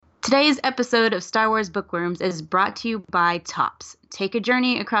Today's episode of Star Wars Bookworms is brought to you by Topps. Take a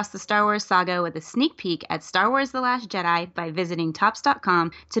journey across the Star Wars saga with a sneak peek at Star Wars The Last Jedi by visiting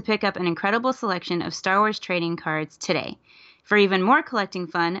Topps.com to pick up an incredible selection of Star Wars trading cards today. For even more collecting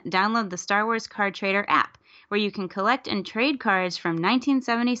fun, download the Star Wars Card Trader app, where you can collect and trade cards from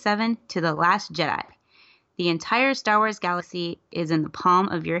 1977 to The Last Jedi. The entire Star Wars galaxy is in the palm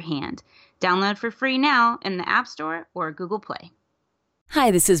of your hand. Download for free now in the App Store or Google Play. Hi,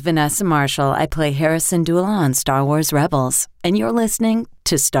 this is Vanessa Marshall. I play Harrison Dula on Star Wars Rebels, and you're listening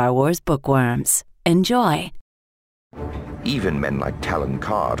to Star Wars Bookworms. Enjoy. Even men like Talon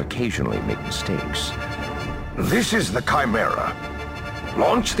Card occasionally make mistakes. This is the Chimera.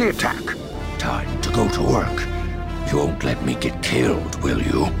 Launch the attack. Time to go to work. You won't let me get killed, will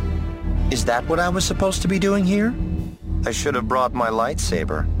you? Is that what I was supposed to be doing here? I should have brought my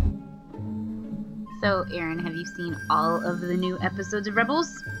lightsaber. So, Aaron, have you seen all of the new episodes of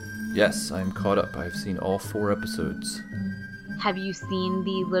Rebels? Yes, I'm caught up. I've seen all 4 episodes. Have you seen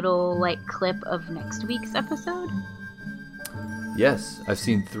the little, clip of next week's episode? Yes, I've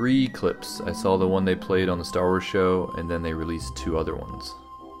seen 3 clips. I saw the one they played on the Star Wars show, and then they released 2 other ones.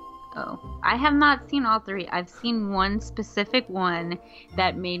 Oh, I have not seen all 3. I've seen one specific one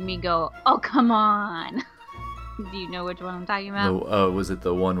that made me go, oh, come on. Do you know which one I'm talking about? Was it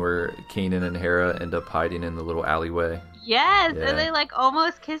the one where Kanan and Hera end up hiding in the little alleyway? Yes, Yeah. and they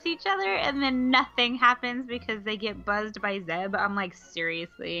almost kiss each other, and then nothing happens because they get buzzed by Zeb. I'm like,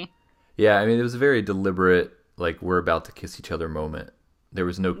 seriously? Yeah, I mean, it was a very deliberate, we're about to kiss each other moment. There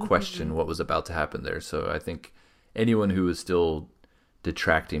was no question what was about to happen there. So I think anyone who is still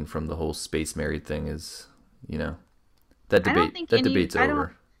detracting from the whole space married thing is, that debate's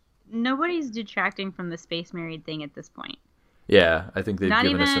over. Nobody's detracting from the space married thing at this point. Yeah, I think they've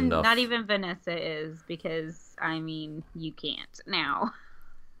given us enough. Not even Vanessa is, because, you can't now.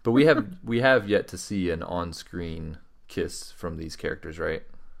 But we have yet to see an on-screen kiss from these characters, right?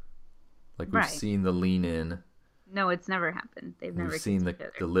 We've seen the lean in. No, it's never happened. We've seen the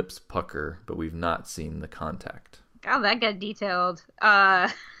lips pucker, but we've not seen the contact. God, that got detailed.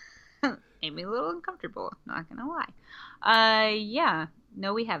 Made me a little uncomfortable, not gonna lie. Yeah.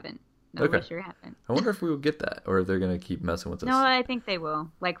 No, we haven't. No, okay. We sure haven't. I wonder if we will get that, or if they're going to keep messing with us. No, I think they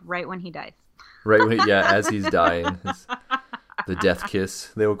will. Right when he dies. Right when, as he's dying. The death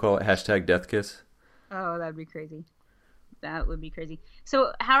kiss, they will call it. # death kiss. Oh, that'd be crazy. That would be crazy.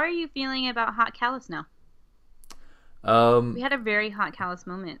 So, how are you feeling about Hot Callus now? We had a very Hot Callus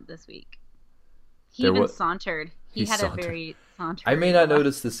moment this week. He even sauntered. He had sauntered. A very sauntered. I may not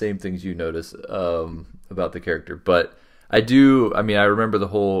notice the same things you notice about the character, but I do. I remember the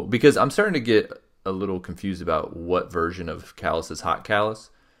whole, because I'm starting to get a little confused about what version of Callus is Hot Callus,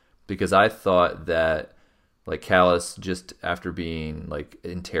 because I thought that Callus, just after being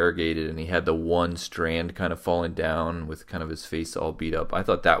interrogated and he had the one strand kind of falling down with kind of his face all beat up, I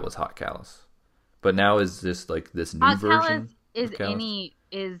thought that was Hot Callus. But now is this this new Hot version? Is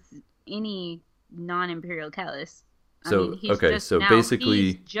any non-Imperial Callus. So he's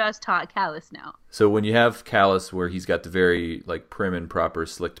basically just Hot Callus now. So when you have Callus where he's got the very prim and proper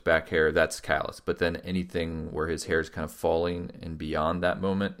slicked back hair, that's Callus. But then anything where his hair is kind of falling and beyond that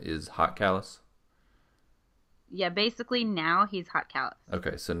moment is Hot Callus. Yeah, basically now he's Hot Callus.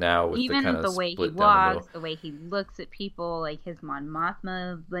 Okay, so now with even the kind of the way he walks, the way he looks at people, his Mon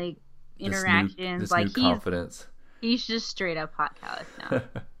Mothma interactions, this new confidence. He's just straight up Hot Callus now.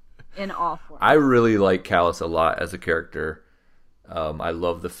 In all forms. I really like Callus a lot as a character. I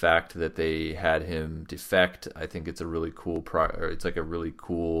love the fact that they had him defect. I think it's a really cool it's a really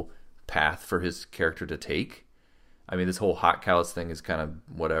cool path for his character to take. This whole Hot Callus thing is kind of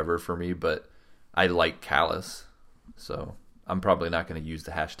whatever for me, but I like Callus. So I'm probably not going to use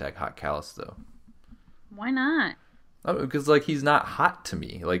the # Hot Callus though. Why not? Because he's not hot to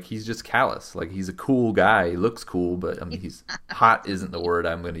me. He's just Callus. He's a cool guy. He looks cool, but he's hot isn't the word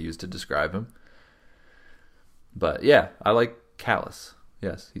I'm going to use to describe him. But yeah, I like Callus.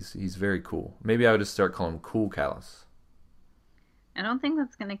 Yes, he's very cool. Maybe I would just start calling him Cool Callus. I don't think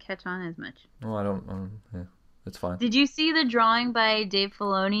that's going to catch on as much. Well, I don't. Yeah, that's fine. Did you see the drawing by Dave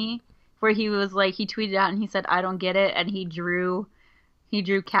Filoni where he was he tweeted out and he said, "I don't get it," and he drew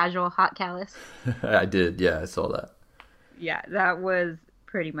casual Hot Callus? I did. Yeah, I saw that. Yeah, that was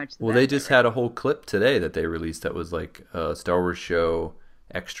pretty much the Well, they just had a whole clip today that they released that was a Star Wars show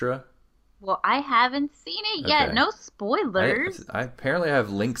extra. Well, I haven't seen it yet. Okay. No spoilers. I apparently have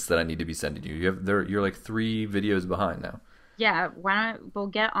links that I need to be sending you. You're 3 videos behind now. Yeah, we'll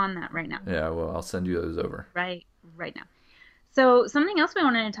get on that right now. Yeah, well, I'll send you those over. Right now. So something else we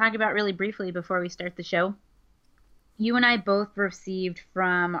wanted to talk about really briefly before we start the show you and I both received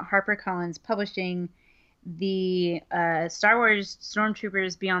from HarperCollins Publishing the Star Wars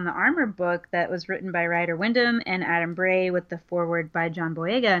Stormtroopers Beyond the Armor book that was written by Ryder Wyndham and Adam Bray with the foreword by John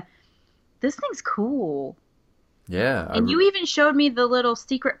Boyega. This thing's cool. Yeah. And you even showed me the little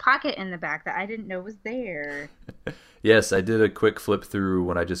secret pocket in the back that I didn't know was there. Yes, I did a quick flip through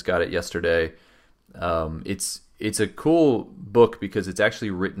when I just got it yesterday. It's a cool book because it's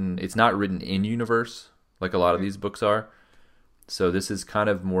actually written, it's not written in universe like a lot of these books are. So this is kind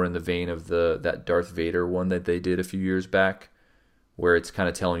of more in the vein of that Darth Vader one that they did a few years back, where it's kind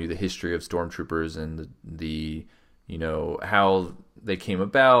of telling you the history of stormtroopers and the you know, how they came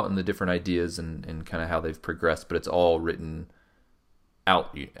about and the different ideas and kind of how they've progressed, but it's all written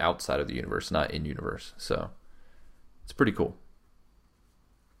outside of the universe, not in universe. So it's pretty cool.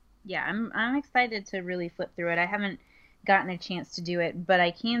 Yeah, I'm excited to really flip through it. I haven't gotten a chance to do it, but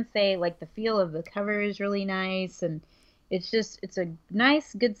I can say like the feel of the cover is really nice, and it's a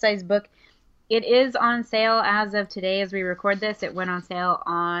nice, good-sized book. It is on sale as of today as we record this. It went on sale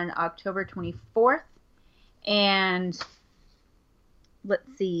on October 24th. And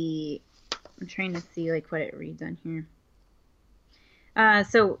let's see. I'm trying to see like what it reads on here.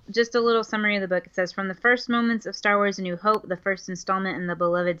 So just a little summary of the book. It says, from the first moments of Star Wars A New Hope, the first installment in the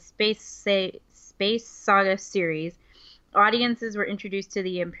beloved Space Saga series, audiences were introduced to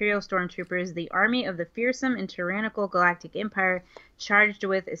the Imperial Stormtroopers, the army of the fearsome and tyrannical Galactic Empire, charged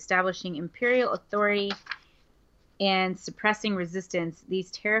with establishing Imperial authority and suppressing resistance.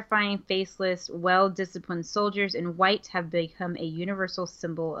 These terrifying, faceless, well-disciplined soldiers in white have become a universal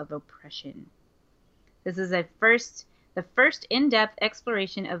symbol of oppression. This is the first in-depth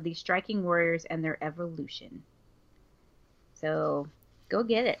exploration of these striking warriors and their evolution. So go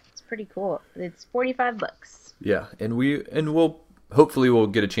get it. It's pretty cool. It's $45. Yeah, and we'll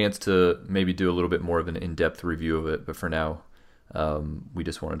hopefully get a chance to maybe do a little bit more of an in-depth review of it. But for now, we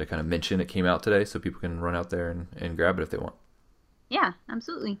just wanted to kind of mention it came out today so people can run out there and grab it if they want. Yeah,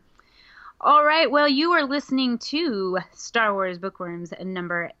 absolutely. All right, well, you are listening to Star Wars Bookworms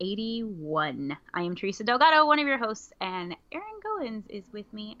number 81. I am Teresa Delgado, one of your hosts, and Aaron Goins is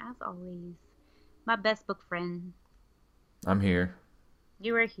with me, as always. My best book friend. I'm here.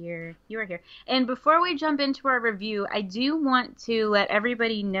 You are here. You are here. And before we jump into our review, I do want to let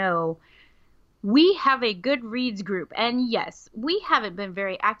everybody know we have a Goodreads group. And yes, we haven't been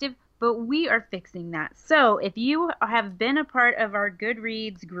very active, but we are fixing that. So if you have been a part of our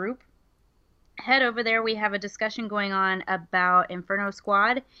Goodreads group, head over there. We have a discussion going on about Inferno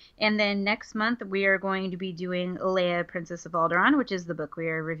Squad. And then next month, we are going to be doing Leia, Princess of Alderaan, which is the book we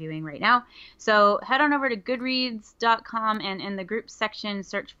are reviewing right now. So head on over to goodreads.com and in the group section,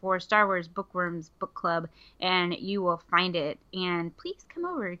 search for Star Wars Bookworms Book Club, and you will find it. And please come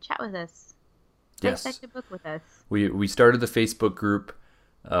over, chat with us. Yes. Dissect a book with us. We started the Facebook group,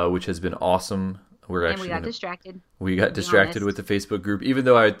 which has been awesome. We got distracted. We got distracted with the Facebook group, even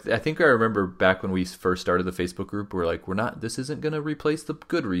though I think I remember back when we first started the Facebook group, we're like, this isn't going to replace the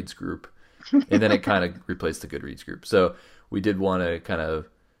Goodreads group. And then it kind of replaced the Goodreads group. So we did want to kind of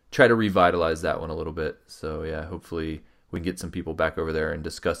try to revitalize that one a little bit. So yeah, hopefully we can get some people back over there and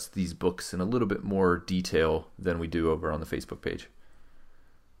discuss these books in a little bit more detail than we do over on the Facebook page.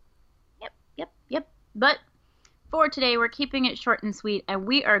 Yep. But for today, we're keeping it short and sweet, and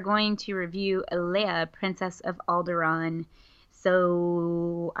we are going to review Leia, Princess of Alderaan.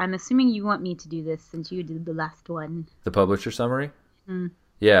 So I'm assuming you want me to do this since you did the last one. The publisher summary? Mm.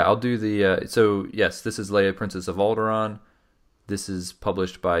 Yeah, I'll do the... so, yes, this is Leia, Princess of Alderaan. This is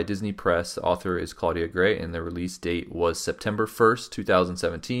published by Disney Press. The author is Claudia Gray, and the release date was September 1st,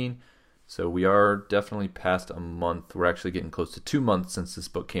 2017. So we are definitely past a month. We're actually getting close to 2 months since this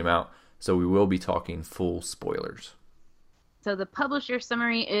book came out. So we will be talking full spoilers. So the publisher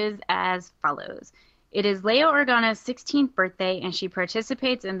summary is as follows. It is Leia Organa's 16th birthday, and she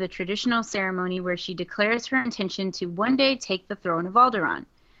participates in the traditional ceremony where she declares her intention to one day take the throne of Alderaan.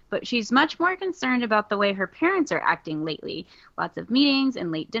 But she's much more concerned about the way her parents are acting lately. Lots of meetings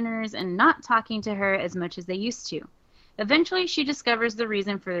and late dinners and not talking to her as much as they used to. Eventually, she discovers the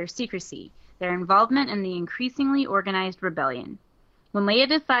reason for their secrecy, their involvement in the increasingly organized rebellion. When Leia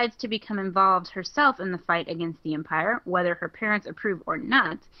decides to become involved herself in the fight against the Empire, whether her parents approve or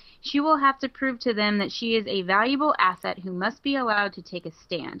not, she will have to prove to them that she is a valuable asset who must be allowed to take a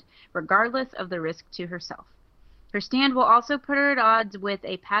stand, regardless of the risk to herself. Her stand will also put her at odds with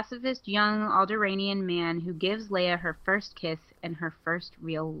a pacifist young Alderaanian man who gives Leia her first kiss and her first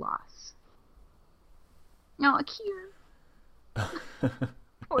real loss. Oh, Kier.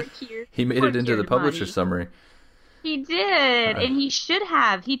 Poor Kier. He made it into the publisher summary. He did, and he should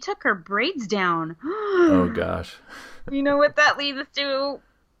have. He took her braids down. Oh gosh. You know what that leads us to?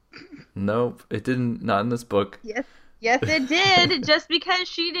 Nope, it didn't. Not in this book. Yes, it did. Just because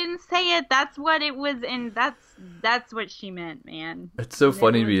she didn't say it, that's what it was, and that's what she meant, man. It's so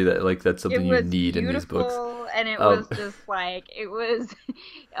funny to me that like that's something you need in these books. And it was just like it was.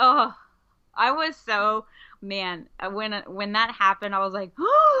 Oh, I was so man when that happened. I was like,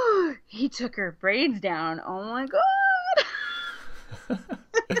 oh, he took her braids down. Oh my god.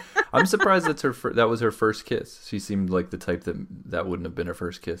 I'm surprised that was her first kiss. She seemed like the type that wouldn't have been her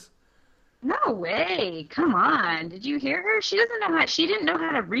first kiss. No way! Come on, did you hear her? She didn't know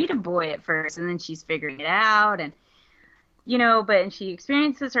how to read a boy at first, and then she's figuring it out, and and she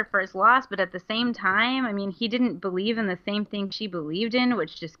experiences her first loss. But at the same time, I mean, he didn't believe in the same thing she believed in,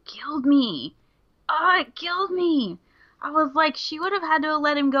 which just killed me. Oh, it killed me. I was like, she would have had to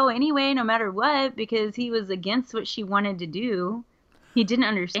let him go anyway, no matter what, because he was against what she wanted to do. He didn't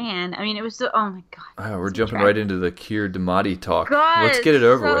understand. I mean, it was so. Oh my god! We're jumping right into the Keir Damati talk. God, let's get it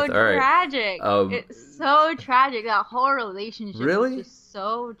over so with. All right. Tragic. It's so tragic. That whole relationship really? was just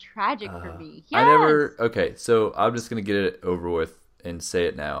so tragic for me. Yes. Okay, so I'm just gonna get it over with and say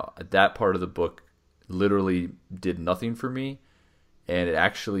it now. That part of the book literally did nothing for me, and it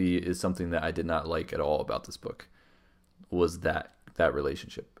actually is something that I did not like at all about this book. Was that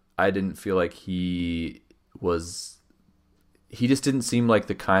relationship? I didn't feel like he just didn't seem like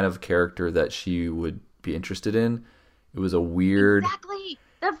the kind of character that she would be interested in. It was a weird... Exactly.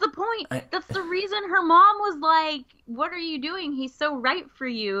 That's the point. That's the reason her mom was like, what are you doing? He's so right for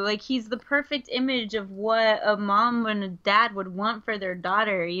you. Like, he's the perfect image of what a mom and a dad would want for their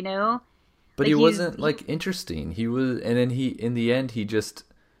daughter, you know? But he wasn't, interesting. He was... And then in the end, he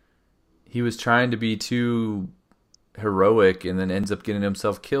was trying to be too heroic and then ends up getting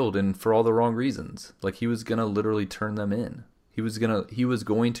himself killed, and for all the wrong reasons. Like, he was going to literally turn them in. He was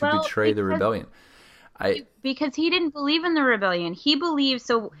going to betray the rebellion. Because he didn't believe in the rebellion. He believed,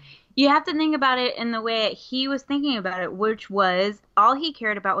 so you have to think about it in the way he was thinking about it, which was all he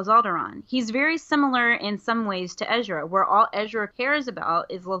cared about was Alderaan. He's very similar in some ways to Ezra, where all Ezra cares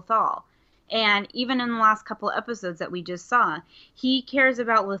about is Lothal. And even in the last couple of episodes that we just saw, he cares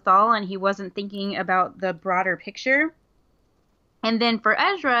about Lothal and he wasn't thinking about the broader picture. And then for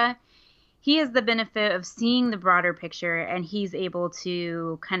Ezra, he has the benefit of seeing the broader picture, and he's able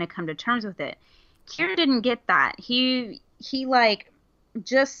to kind of come to terms with it. Keir didn't get that. He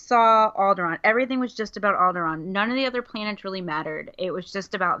just saw Alderaan. Everything was just about Alderaan. None of the other planets really mattered. It was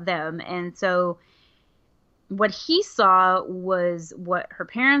just about them. And so what he saw was what her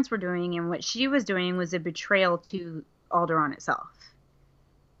parents were doing, and what she was doing was a betrayal to Alderaan itself.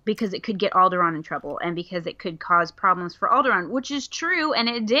 Because it could get Alderaan in trouble, and because it could cause problems for Alderaan, which is true, and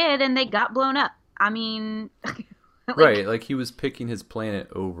it did, and they got blown up. I mean... right, like he was picking his planet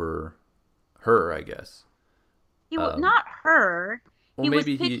over her, I guess. He was not her. Well,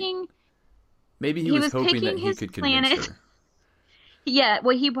 maybe he was hoping that he could convince her. Yeah,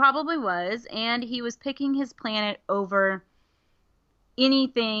 well, he probably was, and he was picking his planet over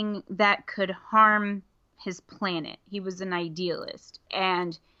anything that could harm his planet. He was an idealist,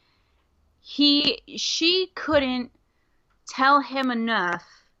 and she couldn't tell him enough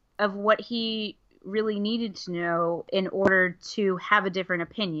of what he really needed to know in order to have a different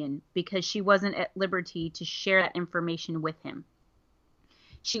opinion, because she wasn't at liberty to share that information with him.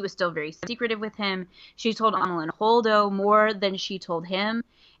 She was still very secretive with him. She told Amilyn Holdo more than she told him,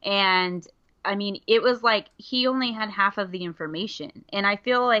 and I mean, it was like he only had half of the information. And I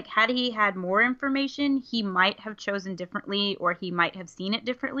feel like had he had more information, he might have chosen differently, or he might have seen it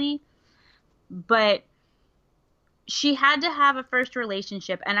differently. But she had to have a first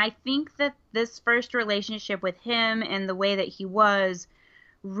relationship. And I think that this first relationship with him and the way that he was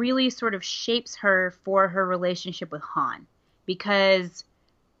really sort of shapes her for her relationship with Han. Because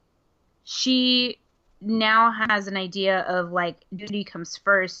she now has an idea of like duty comes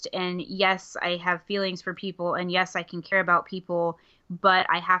first, and yes, I have feelings for people, and yes, I can care about people, but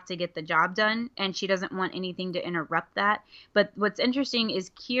I have to get the job done, and she doesn't want anything to interrupt that. But what's interesting is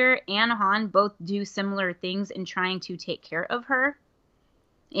Keir and Han both do similar things in trying to take care of her,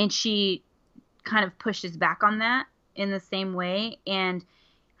 and she kind of pushes back on that in the same way. And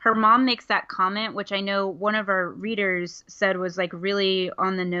her mom makes that comment, which I know one of our readers said was like really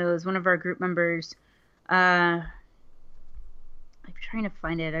on the nose. One of our group members, I'm trying to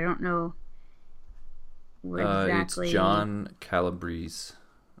find it. I don't know exactly. It's John Calabrese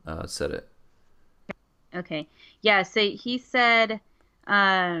said it. Okay. Yeah, so he said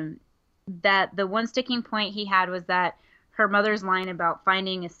that the one sticking point he had was that her mother's line about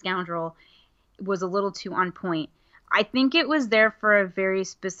finding a scoundrel was a little too on point. I think it was there for a very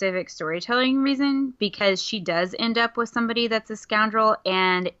specific storytelling reason, because she does end up with somebody that's a scoundrel,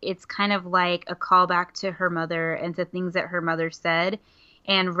 and it's kind of like a callback to her mother and to things that her mother said.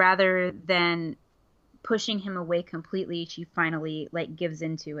 And rather than pushing him away completely, she finally like gives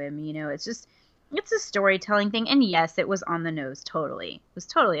into him. You know, it's a storytelling thing. And yes, it was on the nose. Totally, it was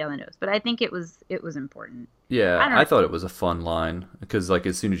totally on the nose. But I think it was important. Yeah, I thought it was a fun line, because like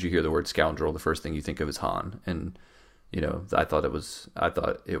as soon as you hear the word scoundrel, the first thing you think of is Han, and you know, I thought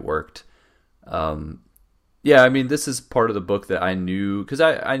it worked. Yeah, I mean, this is part of the book that I knew, because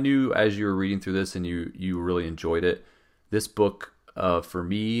I knew as you were reading through this and you really enjoyed it. This book, for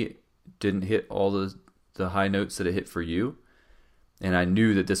me, didn't hit all the high notes that it hit for you. And I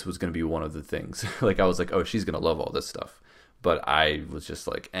knew that this was going to be one of the things. Like, I was like, oh, she's going to love all this stuff. But I was just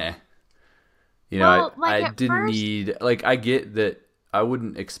like, eh. You know, well, like I didn't need... Like, I get that I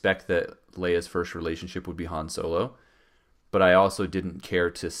wouldn't expect that Leia's first relationship would be Han Solo. But I also didn't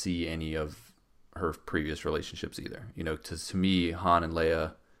care to see any of her previous relationships either. You know, to me, Han and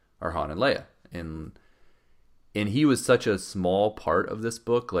Leia are Han and Leia. And he was such a small part of this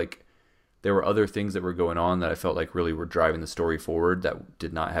book. Like, there were other things that were going on that I felt like really were driving the story forward that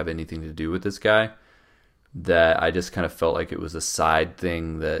did not have anything to do with this guy, that I just kind of felt like it was a side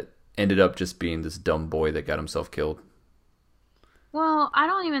thing that ended up just being this dumb boy that got himself killed. Well, I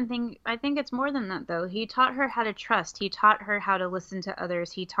think it's more than that, though. He taught her how to trust. He taught her how to listen to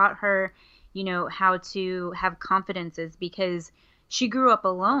others. He taught her, you know, how to have confidences, because she grew up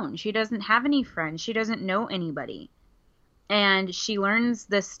alone. She doesn't have any friends. She doesn't know anybody. And she learns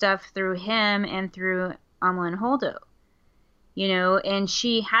this stuff through him and through Amilyn Holdo, you know, and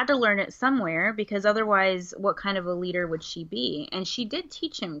she had to learn it somewhere, because otherwise what kind of a leader would she be? And she did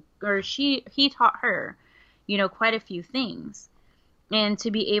teach him, or he taught her, you know, quite a few things. And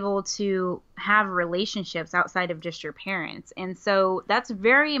to be able to have relationships outside of just your parents. And so that's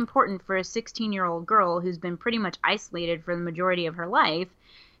very important for a 16-year-old girl who's been pretty much isolated for the majority of her life,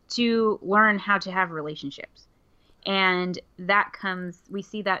 to learn how to have relationships. And we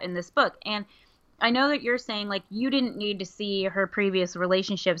see that in this book. And I know that you're saying, like, you didn't need to see her previous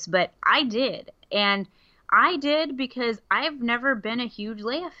relationships, but I did. And I did, because I've never been a huge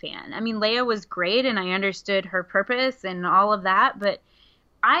Leia fan. I mean, Leia was great, and I understood her purpose and all of that, but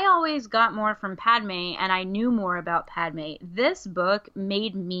I always got more from Padme, and I knew more about Padme. This book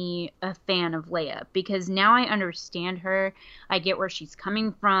made me a fan of Leia, because now I understand her. I get where she's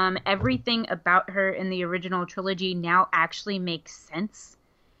coming from. Everything about her in the original trilogy now actually makes sense,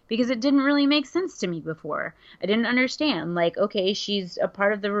 because it didn't really make sense to me before. I didn't understand, like, okay, she's a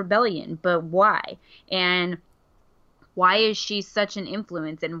part of the rebellion, but why? And why is she such an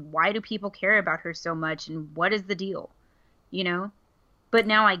influence? And why do people care about her so much? And what is the deal? You know? But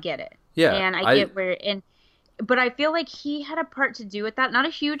now I get it. Yeah. And I get but I feel like he had a part to do with that. Not a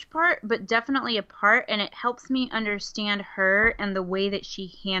huge part, but definitely a part. And it helps me understand her and the way that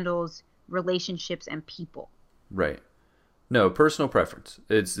she handles relationships and people. Right. No, personal preference.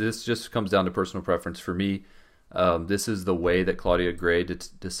 This just comes down to personal preference for me. This is the way that Claudia Gray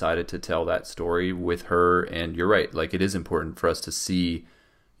decided to tell that story with her. And you're right. Like, it is important for us to see,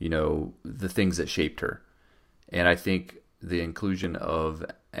 you know, the things that shaped her. And I think the inclusion of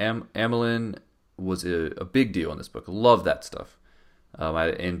Amilyn was a big deal in this book. Love that stuff.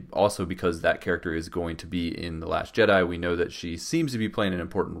 And also because that character is going to be in The Last Jedi, we know that she seems to be playing an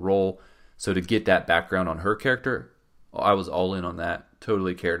important role. So to get that background on her character, I was all in on that.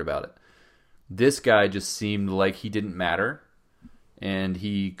 Totally cared about it. This guy just seemed like he didn't matter, and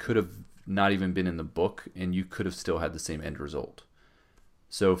he could have not even been in the book, and you could have still had the same end result.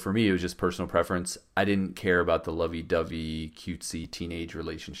 So for me, it was just personal preference. I didn't care about the lovey-dovey, cutesy teenage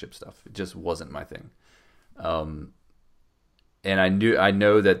relationship stuff. It just wasn't my thing. And I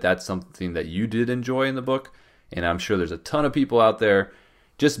know that that's something that you did enjoy in the book, and I'm sure there's a ton of people out there,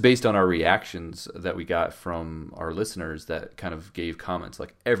 just based on our reactions that we got from our listeners, that kind of gave comments.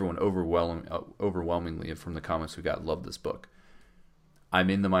 Like, everyone overwhelmingly from the comments we got loved this book.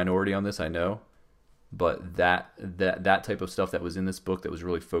 I'm in the minority on this, I know. But that type of stuff that was in this book, that was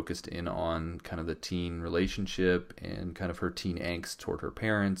really focused in on kind of the teen relationship and kind of her teen angst toward her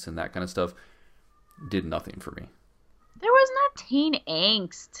parents and that kind of stuff, did nothing for me. There was not teen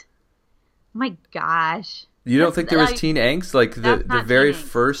angst. Oh my gosh. You don't think there was teen angst? Like, the very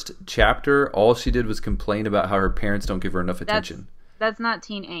first chapter, all she did was complain about how her parents don't give her enough attention. That's not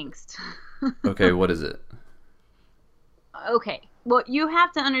teen angst. Okay, what is it? Okay. Well, you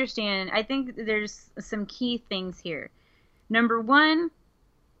have to understand, I think there's some key things here. Number one,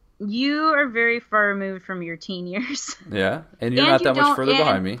 you are very far removed from your teen years. Yeah, and you're not that much further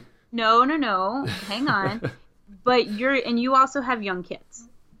behind me. No. Hang on. But you also have young kids.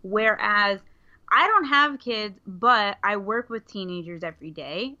 Whereas I don't have kids, but I work with teenagers every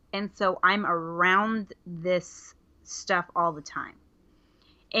day. And so I'm around this stuff all the time.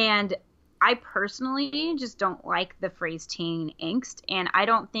 And I personally just don't like the phrase teen angst. And I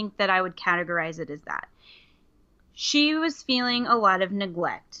don't think that I would categorize it as that. She was feeling a lot of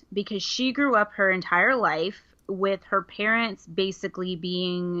neglect because she grew up her entire life with her parents basically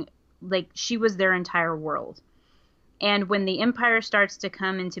being like she was their entire world. And when the Empire starts to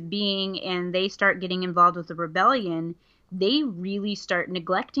come into being and they start getting involved with the rebellion, they really start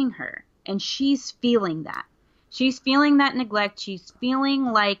neglecting her. And she's feeling that. She's feeling that neglect. She's feeling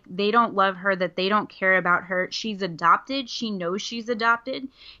like they don't love her, that they don't care about her. She's adopted. She knows she's adopted.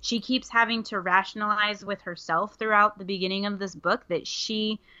 She keeps having to rationalize with herself throughout the beginning of this book that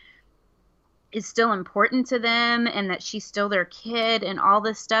she is still important to them and that she's still their kid and all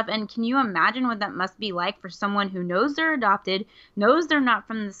this stuff. And can you imagine what that must be like for someone who knows they're adopted, knows they're not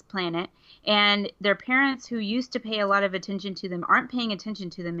from this planet, and their parents who used to pay a lot of attention to them aren't paying attention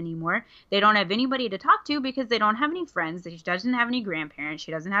to them anymore. They don't have anybody to talk to because they don't have any friends. She doesn't have any grandparents.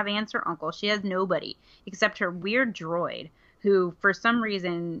 She doesn't have aunts or uncles. She has nobody except her weird droid who for some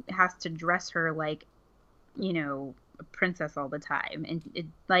reason has to dress her like, you know, a princess all the time. And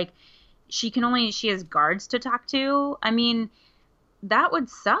she has guards to talk to. I mean, that would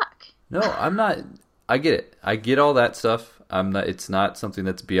suck. No, I'm not. I get it. I get all that stuff. It's not something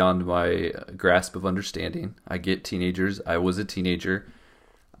that's beyond my grasp of understanding. I get teenagers. I was a teenager.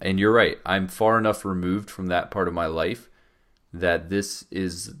 And you're right. I'm far enough removed from that part of my life that this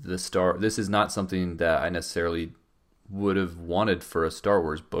is not something that I necessarily would have wanted for a Star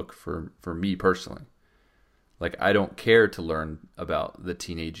Wars book for me personally. Like, I don't care to learn about the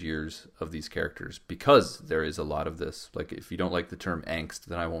teenage years of these characters because there is a lot of this. Like, if you don't like the term angst,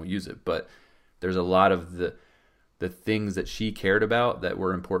 then I won't use it. But there's a lot of the things that she cared about that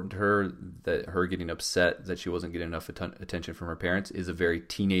were important to her, that her getting upset that she wasn't getting enough attention from her parents is a very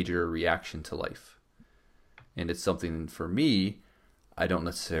teenager reaction to life. And it's something, for me, I don't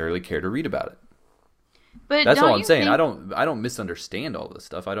necessarily care to read about it. But that's all I'm saying. I don't misunderstand all this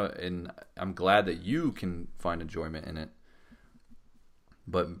stuff. And I'm glad that you can find enjoyment in it.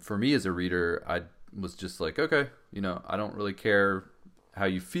 But for me as a reader, I was just like, okay, I don't really care how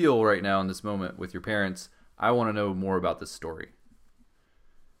you feel right now in this moment with your parents. I want to know more about this story.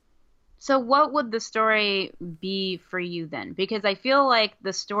 So what would the story be for you then? Because I feel like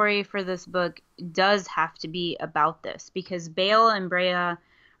the story for this book does have to be about this, because Bail and Breha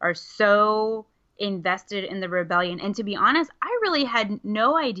are so invested in the rebellion. And to be honest, I really had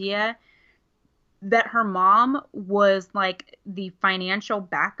no idea that her mom was like the financial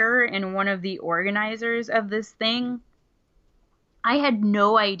backer and one of the organizers of this thing. I had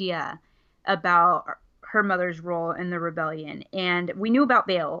no idea about her mother's role in the rebellion. And we knew about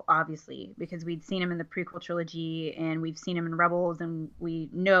Bail, obviously, because we'd seen him in the prequel trilogy and we've seen him in Rebels, and we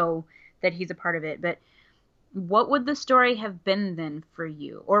know that he's a part of it. But what would the story have been then for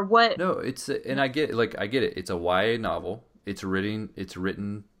you? Or what? No, I get it. It's a YA novel. It's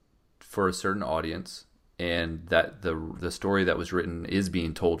written for a certain audience, and that the story that was written is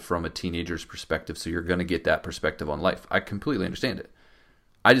being told from a teenager's perspective, so you're going to get that perspective on life. I completely understand it.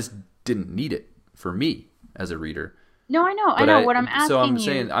 I just didn't need it for me as a reader. No, I know. What I'm asking so I'm you...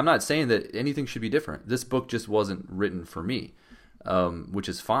 saying, I'm not saying that anything should be different. This book just wasn't written for me, which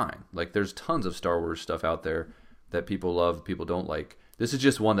is fine. Like, there's tons of Star Wars stuff out there that people love, people don't like. This is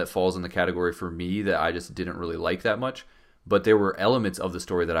just one that falls in the category for me that I just didn't really like that much. But there were elements of the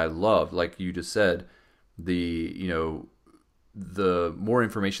story that I loved, like you just said. The more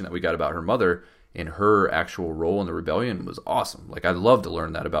information that we got about her mother and her actual role in the rebellion was awesome. Like, I'd love to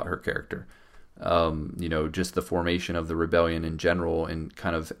learn that about her character. Just the formation of the rebellion in general, and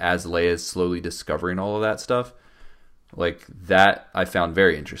kind of as Leia's slowly discovering all of that stuff, like that I found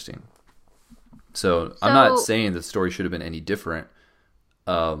very interesting. So I'm not saying the story should have been any different.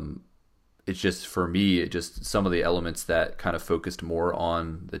 It's just, for me, some of the elements that kind of focused more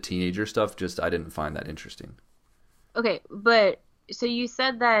on the teenager stuff, I didn't find that interesting. Okay, but so you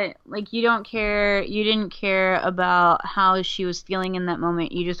said that, like, you didn't care about how she was feeling in that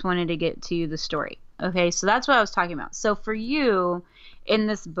moment. You just wanted to get to the story. Okay, so that's what I was talking about. So for you, in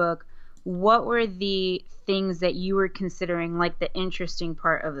this book, what were the things that you were considering, like, the interesting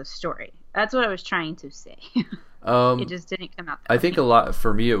part of the story? That's what I was trying to say. It just didn't come out that way. I think a lot,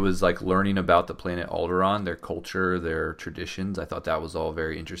 for me, it was like learning about the planet Alderaan, their culture, their traditions. I thought that was all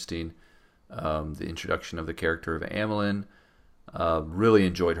very interesting. The introduction of the character of Amilyn. Really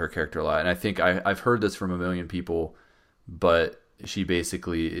enjoyed her character a lot. And I think I've heard this from a million people, but she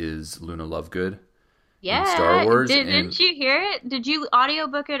basically is Luna Lovegood. in Star Wars. Didn't you hear it? Did you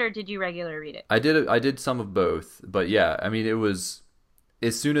audiobook it or did you regular read it? I did some of both, but yeah, I mean, it was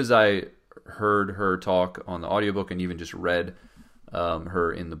as soon as I heard her talk on the audiobook and even just read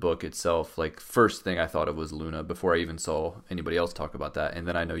her in the book itself, like first thing I thought of was Luna before I even saw anybody else talk about that. And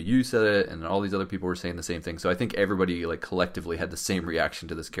then I know you said it, and all these other people were saying the same thing. So I think everybody like collectively had the same reaction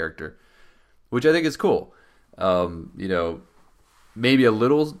to this character, which I think is cool. You know, maybe a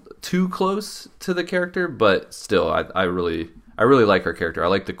little too close to the character, but still, I really like her character. I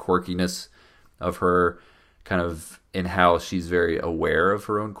like the quirkiness of her, kind of in how she's very aware of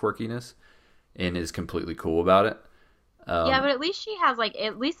her own quirkiness and is completely cool about it. Yeah, but at least she has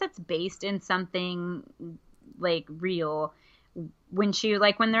at least it's based in something like real. When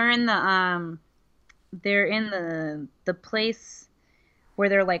they're in the place where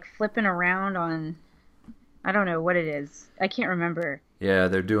they're like flipping around on, I don't know what it is. I can't remember. Yeah,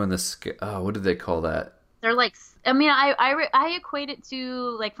 they're doing this. What did they call that? They're like, I mean, I equate it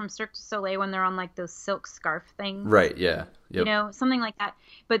to like from Cirque du Soleil when they're on like those silk scarf things. Right. Yeah. Yep. You know, something like that.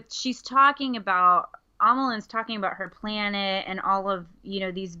 But she's talking about. Amelin's talking about her planet and all of, you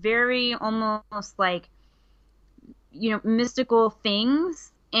know, these very almost like, you know, mystical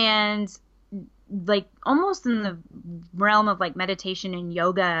things, and like almost in the realm of like meditation and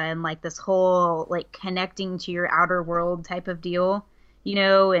yoga and like this whole like connecting to your outer world type of deal, you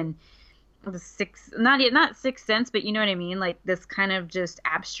know, and the not sixth sense, but you know what I mean? Like this kind of just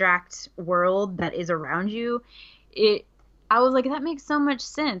abstract world that is around you. I was like, that makes so much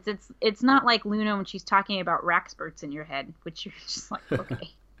sense. It's not like Luna when she's talking about rackspurts in your head, which you're just like, okay,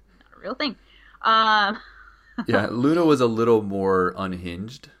 not a real thing. Yeah, Luna was a little more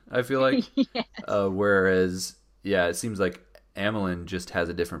unhinged, I feel like. Yes. Whereas, yeah, it seems like Amelin just has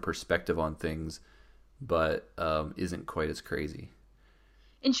a different perspective on things, but isn't quite as crazy.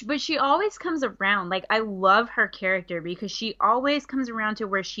 But she always comes around. Like, I love her character because she always comes around to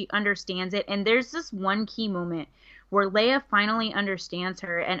where she understands it. And there's this one key moment where Leia finally understands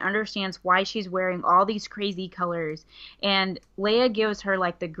her and understands why she's wearing all these crazy colors. And Leia gives her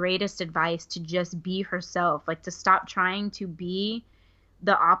like the greatest advice to just be herself, like to stop trying to be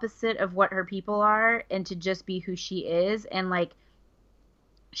the opposite of what her people are and to just be who she is. And like,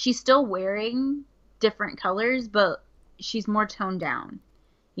 she's still wearing different colors, but she's more toned down,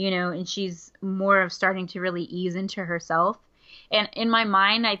 you know, and she's more of starting to really ease into herself. And in my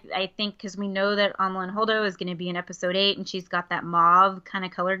mind, I think, because we know that Amilyn Holdo is going to be in episode 8 and she's got that mauve kind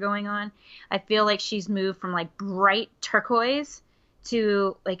of color going on, I feel like she's moved from like bright turquoise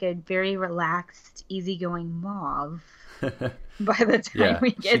to like a very relaxed, easygoing mauve by the time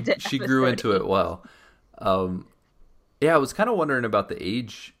we get to she grew into 8. It well. Yeah, I was kind of wondering about the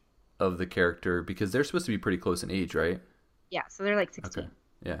age of the character because they're supposed to be pretty close in age, right? Yeah, so they're like 16. Okay.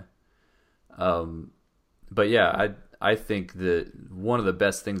 Yeah. But yeah, I think that one of the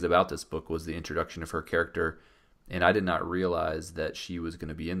best things about this book was the introduction of her character, and I did not realize that she was going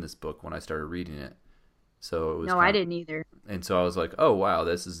to be in this book when I started reading it. So it was I didn't either. And so I was like, "Oh wow,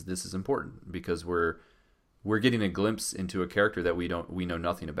 this is important because we're getting a glimpse into a character that we know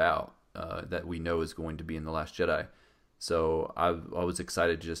nothing about, that we know is going to be in The Last Jedi." So I was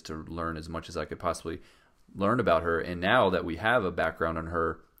excited just to learn as much as I could possibly learn about her, and now that we have a background on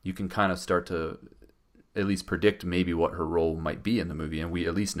her, you can kind of start to at least predict maybe what her role might be in the movie, and we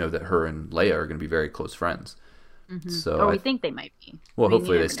at least know that her and Leia are going to be very close friends. Mm-hmm. So we think they might be. Well,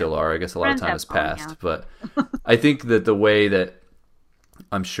 hopefully they still are. I guess a lot of time has passed, out. But I think that the way that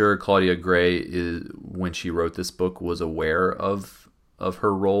I'm sure Claudia Gray is when she wrote this book was aware of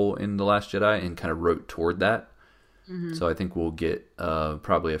her role in The Last Jedi and kind of wrote toward that. Mm-hmm. So I think we'll get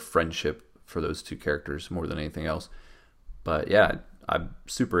probably a friendship for those two characters more than anything else. But yeah, I'm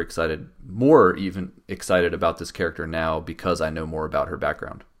super excited, more even excited about this character now because I know more about her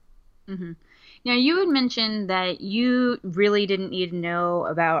background. Mm-hmm. Now, you had mentioned that you really didn't need to know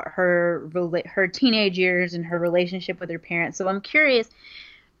about her teenage years and her relationship with her parents. So I'm curious,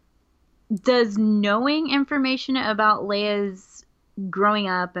 does knowing information about Leia's growing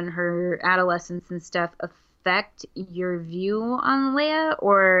up and her adolescence and stuff affect your view on Leia,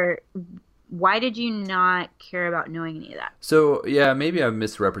 or why did you not care about knowing any of that? So, yeah, maybe I'm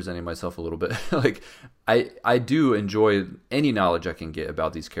misrepresenting myself a little bit. Like, I do enjoy any knowledge I can get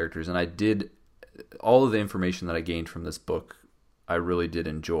about these characters, and I did, all of the information that I gained from this book, I really did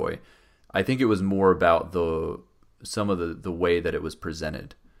enjoy. I think it was more about some of the way that it was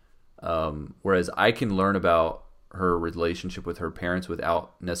presented. Whereas I can learn about her relationship with her parents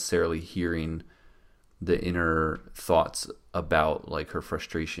without necessarily hearing the inner thoughts about like her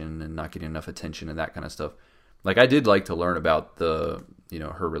frustration and not getting enough attention and that kind of stuff. like I did like to learn about the, you know,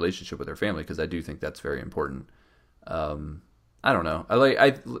 her relationship with her family, because I do think that's very important. I don't know.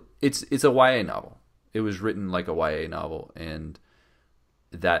 It's a YA novel. It was written like a YA novel, and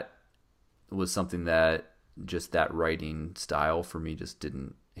that was something that just that writing style for me just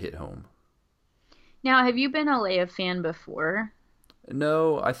didn't hit home. Now, have you been a Leia fan before?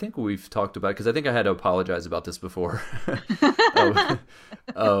 No, I think we've talked about it, because I think I had to apologize about this before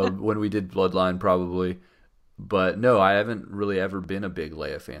when we did Bloodline, probably. But no, I haven't really ever been a big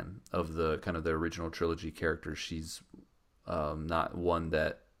Leia fan of the kind of the original trilogy characters. She's not one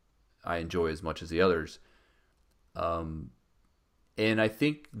that I enjoy as much as the others. And I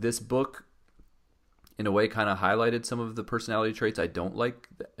think this book, in a way, kind of highlighted some of the personality traits I don't like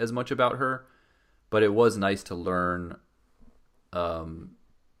as much about her. But it was nice to learn,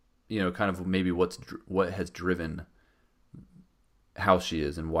 you know, kind of maybe what has driven how she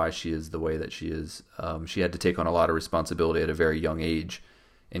is and why she is the way that she is. She had to take on a lot of responsibility at a very young age,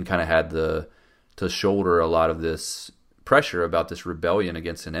 and kind of had to shoulder a lot of this pressure about this rebellion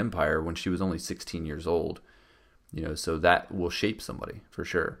against an empire when she was only 16 years old. You know, so that will shape somebody for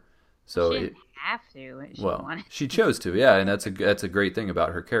sure. So she didn't have to. She chose to, yeah, and that's a great thing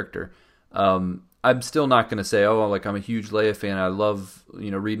about her character. I'm still not going to say, oh, like I'm a huge Leia fan. I love, you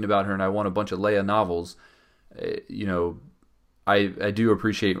know, reading about her, and I want a bunch of Leia novels. You know, I do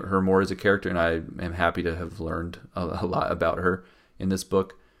appreciate her more as a character, and I am happy to have learned a lot about her in this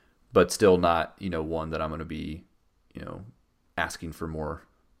book, but still not, you know, one that I'm going to be, you know, asking for more.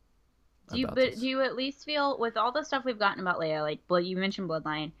 Do you at least feel, with all the stuff we've gotten about Leia, like you mentioned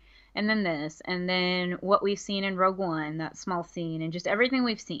Bloodline, and then this, and then what we've seen in Rogue One, that small scene, and just everything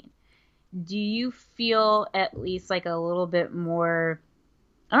we've seen, do you feel at least like a little bit more,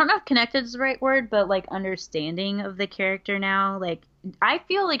 I don't know if connected is the right word, but like understanding of the character now? Like, I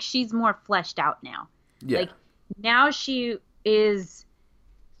feel like she's more fleshed out now. Yeah. Like, now she is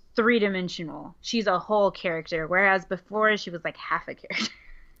three-dimensional. She's a whole character, whereas before she was like half a character.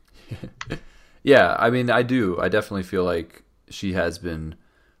 Yeah, I mean, I definitely feel like she has been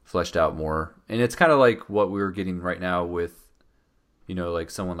fleshed out more. And it's kind of like what we're getting right now with, you know, like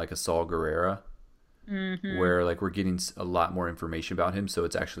someone like a Saul Guerrera, where like we're getting a lot more information about him, so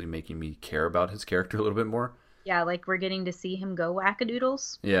it's actually making me care about his character a little bit more. Yeah, like we're getting to see him go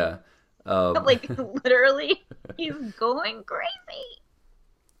wackadoodles. Yeah. Like literally, he's going crazy.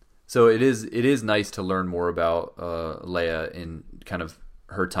 So it is nice to learn more about Leia in kind of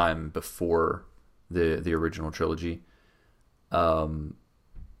her time before the original trilogy. Yeah,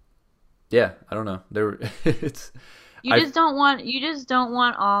 I don't know. You just don't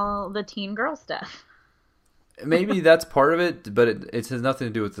want all the teen girl stuff. Maybe that's part of it, but it has nothing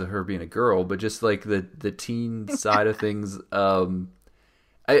to do with her being a girl, but just like the teen side of things.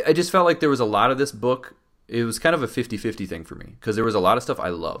 I just felt like there was a lot of this book. It was kind of a 50-50 thing for me, because there was a lot of stuff I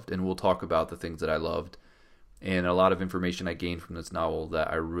loved, and we'll talk about the things that I loved, and a lot of information I gained from this novel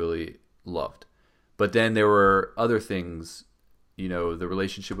that I really loved. But then there were other things, you know, the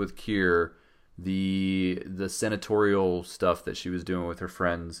relationship with Kier, the senatorial stuff that she was doing with her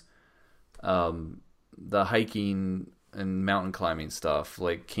friends, the hiking and mountain climbing stuff,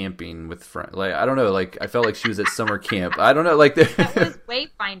 like camping with friends. Like, I don't know, like I felt like she was at summer camp. I don't know, like that was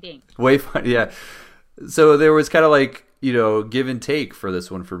wayfinding. Yeah. So there was kind of like, you know, give and take for this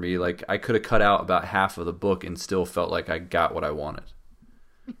one for me. Like I could have cut out about half of the book and still felt like I got what I wanted.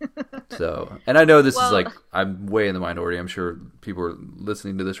 So, and I know this is like, I'm way in the minority. I'm sure people are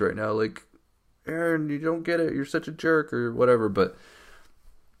listening to this right now like, Aaron, you don't get it. You're such a jerk or whatever. But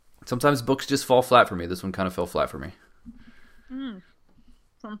sometimes books just fall flat for me. This one kind of fell flat for me.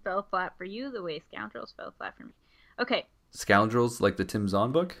 Some fell flat for you the way Scoundrels fell flat for me. Okay. Scoundrels, like the Tim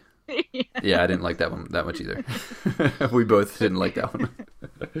Zahn book? Yeah, I didn't like that one that much either. We both didn't like that one.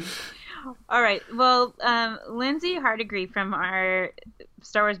 All right. Well, Lindsay Hardegree from our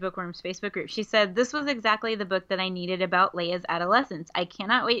Star Wars Bookworms Facebook group, she said, this was exactly the book that I needed about Leia's adolescence. I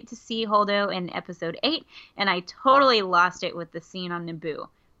cannot wait to see Holdo in episode 8, and I totally lost it with the scene on Naboo.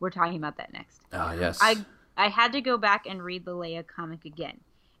 We're talking about that next. Ah, yes. I had to go back and read the Leia comic again.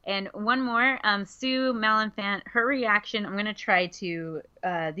 And one more, Sue Malenfant, her reaction, I'm going to try to,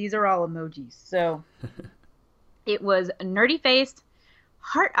 these are all emojis. So it was nerdy faced,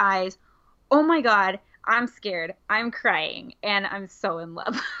 heart eyes, oh my God, I'm scared, I'm crying, and I'm so in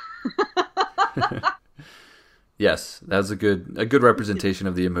love. Yes, that's a good representation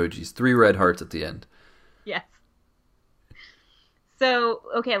of the emojis. 3 red hearts at the end. Yes. So,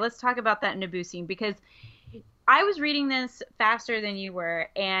 okay, let's talk about that Naboo scene, because I was reading this faster than you were,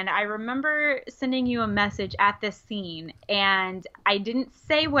 and I remember sending you a message at this scene, and I didn't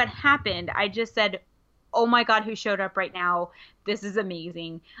say what happened. I just said, oh my God, who showed up right now? This is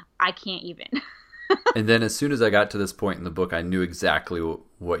amazing. I can't even. And then as soon as I got to this point in the book, I knew exactly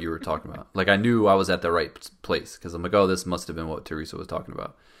what you were talking about. Like, I knew I was at the right place because I'm like, oh, this must have been what Teresa was talking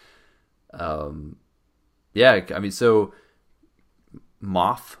about. Yeah, I mean, so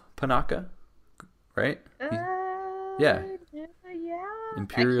Moff Panaka, right? Yeah.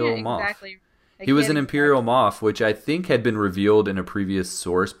 Imperial Moff. Exactly. He was an Imperial Moff, which I think had been revealed in a previous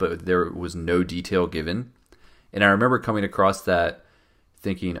source, but there was no detail given. And I remember coming across that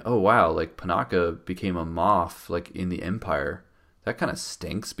thinking, oh, wow, like Panaka became a Moff, like in the Empire. That kind of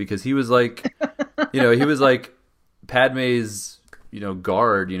stinks because he was like, he was like Padme's,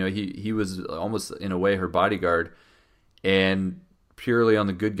 guard. He was almost in a way her bodyguard, and purely on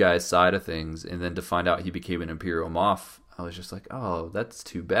the good guy's side of things. And then to find out he became an Imperial Moff, I was just like, oh, that's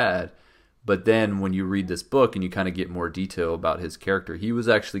too bad. But then when you read this book and you kind of get more detail about his character, he was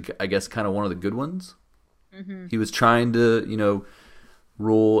actually, I guess, kind of one of the good ones. Mm-hmm. He was trying to,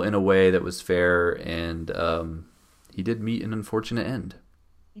 rule in a way that was fair, and he did meet an unfortunate end.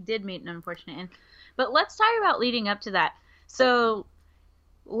 He did meet an unfortunate end. But let's talk about leading up to that. So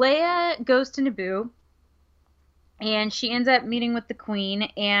Leia goes to Naboo, and she ends up meeting with the Queen,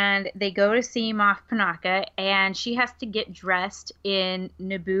 and they go to see Moff Panaka, and she has to get dressed in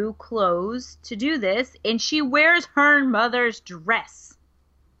Naboo clothes to do this, and she wears her mother's dress.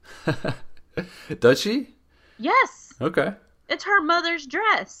 Does she? Yes. Okay. It's her mother's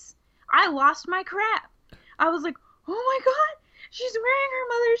dress. I lost my crap. I was like, oh my God, she's wearing her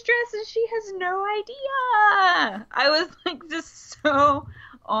mother's dress and she has no idea. I was like, just so,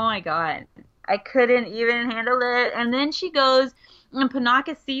 oh my God. I couldn't even handle it. And then she goes, and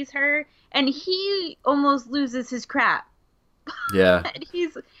Panaka sees her, and he almost loses his crap. Yeah.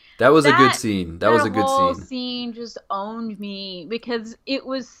 That was a good scene. That was a good whole scene. Scene just owned me because he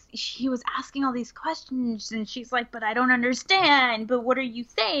was asking all these questions, and she's like, but I don't understand. But what are you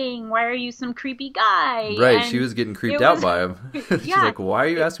saying? Why are you some creepy guy? Right. And she was getting creeped out by him. She's like, why are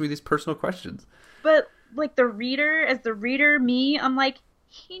you asking me these personal questions? But like the reader, me, I'm like,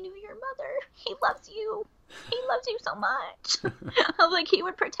 he knew your mother. He loves you. He loves you so much. I was like, he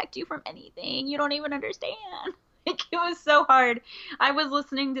would protect you from anything. You don't even understand. Like, it was so hard. I was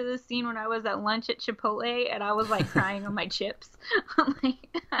listening to this scene when I was at lunch at Chipotle, and I was like crying on my chips. I'm like,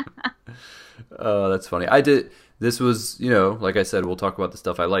 oh, that's funny. This was, like I said, we'll talk about the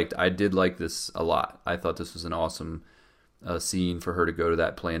stuff I liked. I did like this a lot. I thought this was an awesome scene for her to go to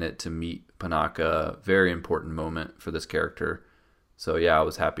that planet to meet Panaka. Very important moment for this character. So yeah, I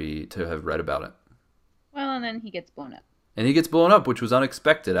was happy to have read about it. Well, and then he gets blown up. And he gets blown up, which was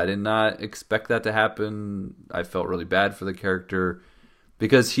unexpected. I did not expect that to happen. I felt really bad for the character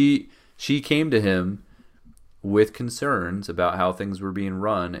because she came to him with concerns about how things were being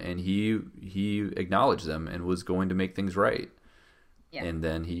run, and he acknowledged them and was going to make things right. Yeah. And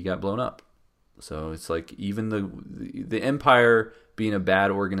then he got blown up. So it's like even the Empire being a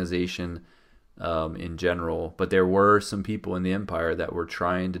bad organization in general, but there were some people in the Empire that were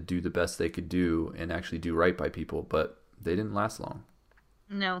trying to do the best they could do and actually do right by people, but they didn't last long.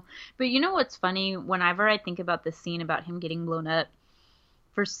 No. But you know what's funny? Whenever I think about this scene about him getting blown up,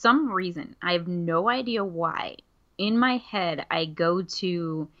 for some reason, I have no idea why, in my head, I go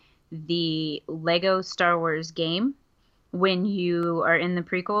to the Lego Star Wars game when you are in the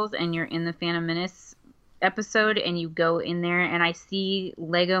prequels and you're in the Phantom Menace episode and you go in there and I see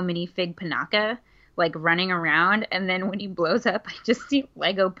Lego minifig Panaka like running around, and then when he blows up, I just see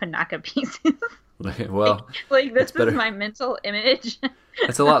Lego Panaka pieces. Well, like this is my mental image.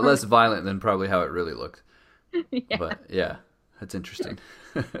 It's a lot less violent than probably how it really looked. Yeah. But yeah, that's interesting.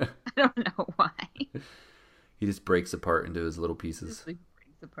 I don't know why. He just breaks apart into his little pieces. Just, like,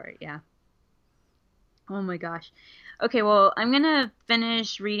 breaks apart, yeah. Oh my gosh. Okay, well, I'm going to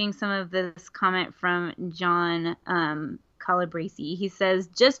finish reading some of this comment from John Calabresi. He says,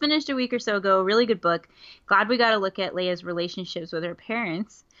 just finished a week or so ago, really good book. Glad we got to look at Leia's relationships with her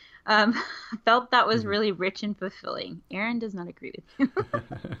parents. Felt that was really rich and fulfilling. Aaron does not agree with you.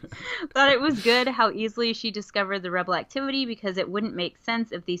 Thought it was good how easily she discovered the rebel activity because it wouldn't make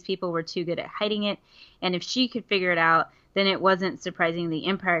sense if these people were too good at hiding it. And if she could figure it out, then it wasn't surprising the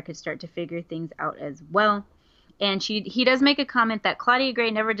Empire could start to figure things out as well. And he does make a comment that Claudia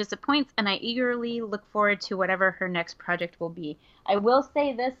Gray never disappoints, and I eagerly look forward to whatever her next project will be. I will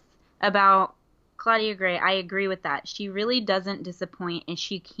say this about Claudia Gray. I agree with that. She really doesn't disappoint, and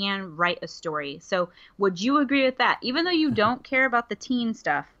she can write a story. So would you agree with that? Even though you don't care about the teen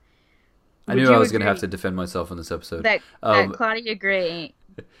stuff. I knew I was going to have to defend myself in this episode. That Claudia Gray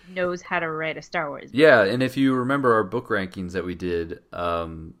knows how to write a Star Wars book. Yeah, and if you remember our book rankings that we did,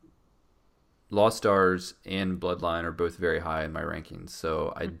 Lost Stars and Bloodline are both very high in my rankings,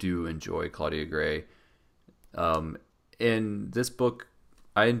 so I do enjoy Claudia Gray. In this book,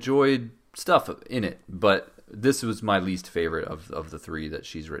 I enjoyed stuff in it, but this was my least favorite of the three that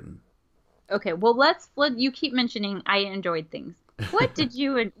she's written. Okay, well, you keep mentioning I enjoyed things. What did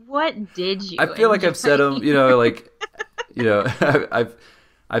you I feel like I've said them,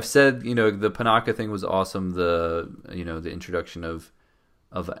 I've said, the Panaka thing was awesome. The introduction of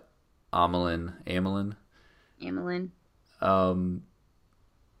Amilyn.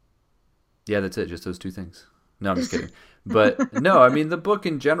 Yeah, that's it. Just those two things. No, I'm just kidding. But no, I mean, the book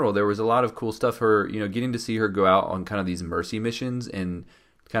in general, there was a lot of cool stuff. Her, getting to see her go out on kind of these mercy missions and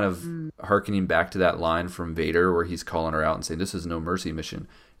kind of hearkening back to that line from Vader where he's calling her out and saying, "This is no mercy mission."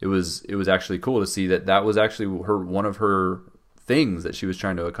 It was actually cool to see that was actually one of her things that she was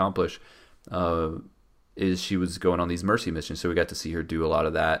trying to accomplish. Is she was going on these mercy missions, so we got to see her do a lot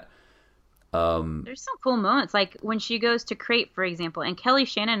of that. There's some cool moments, like when she goes to Crate, for example, and Kelly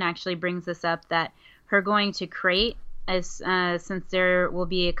Shannon actually brings this up, that her going to Crate, as since there will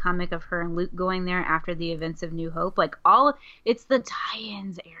be a comic of her and Luke going there after the events of New Hope, it's the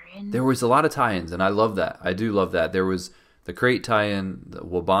tie-ins, Aaron. There was a lot of tie-ins, and I love that. I do love that. There was the Crate tie-in, the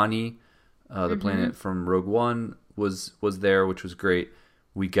Wobani, the planet from Rogue One was there, which was great.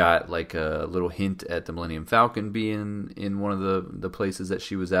 We got like a little hint at the Millennium Falcon being in one of the places that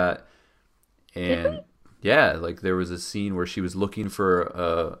she was at. And yeah, like there was a scene where she was looking for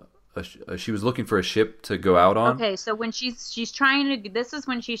a ship to go out on. Okay, so when she's trying to, this is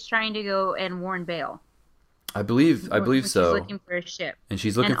when she's trying to go and warn Bail. I believe so. She's looking for a ship, and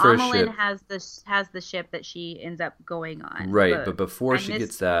she's looking for a ship. Amilyn has the ship that she ends up going on. Right, but before she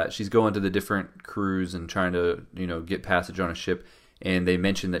gets that, she's going to the different crews and trying to get passage on a ship. And they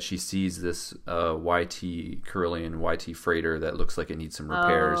mentioned that she sees this YT Carillion YT freighter that looks like it needs some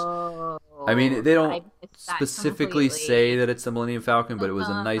repairs. I mean, they don't specifically say that it's the Millennium Falcon, but it was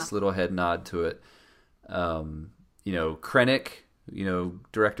a nice little head nod to it. Krennic,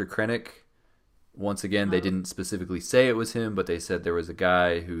 director Krennic. Once again, they didn't specifically say it was him, but they said there was a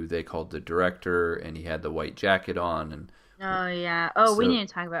guy who they called the director, and he had the white jacket on. And oh yeah. Oh, so, we need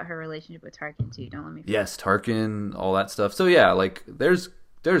to talk about her relationship with Tarkin too. Don't let me forget. Yes, Tarkin, all that stuff. So yeah, like there's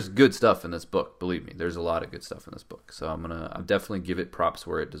good stuff in this book. Believe me, there's a lot of good stuff in this book. So I'll definitely give it props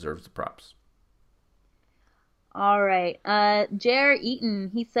where it deserves the props. All right. J.R.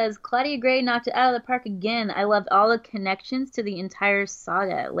 Eaton, he says, Claudia Gray knocked it out of the park again. I loved all the connections to the entire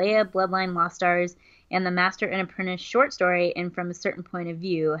saga. Leia, Bloodline, Lost Stars, and the Master and Apprentice short story, and from a certain point of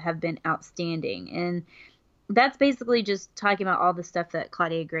view, have been outstanding. And that's basically just talking about all the stuff that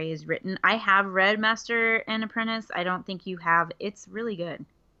Claudia Gray has written. I have read Master and Apprentice. I don't think you have. It's really good.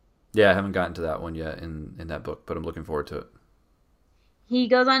 Yeah, I haven't gotten to that one yet in that book, but I'm looking forward to it. He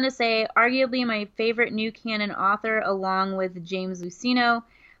goes on to say, arguably my favorite new canon author, along with James Luceno,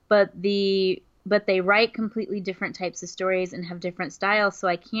 but they write completely different types of stories and have different styles, so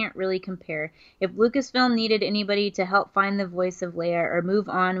I can't really compare. If Lucasfilm needed anybody to help find the voice of Leia or move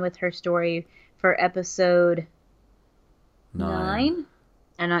on with her story for episode 9,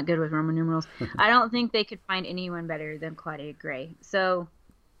 I'm not good with Roman numerals, I don't think they could find anyone better than Claudia Gray. So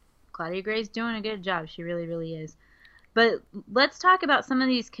Claudia Gray's doing a good job. She really, really is. But let's talk about some of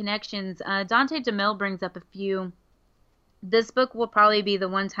these connections. Dante DeMille brings up a few. This book will probably be the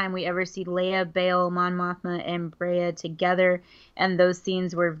one time we ever see Leia, Bail, Mon Mothma, and Breha together, and those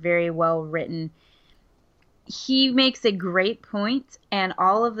scenes were very well written. He makes a great point, and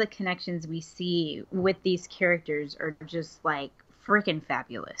all of the connections we see with these characters are just, like, freaking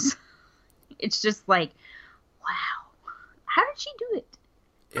fabulous. It's just like, wow, how did she do it?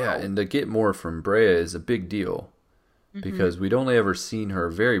 Yeah, and to get more from Breha is a big deal. Because we'd only ever seen her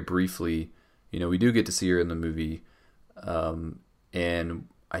very briefly. We do get to see her in the movie. And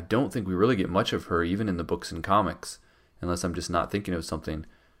I don't think we really get much of her even in the books and comics, unless I'm just not thinking of something.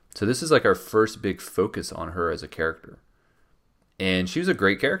 So this is like our first big focus on her as a character. And she was a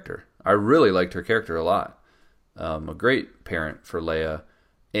great character. I really liked her character a lot. A great parent for Leia.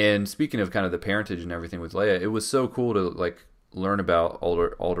 And speaking of kind of the parentage and everything with Leia, it was so cool to learn about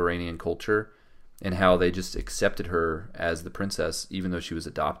Alderaanian culture and how they just accepted her as the princess, even though she was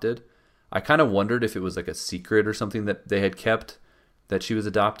adopted. I kind of wondered if it was like a secret or something that they had kept, that she was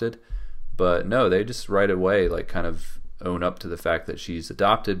adopted. But no, they just right away kind of own up to the fact that she's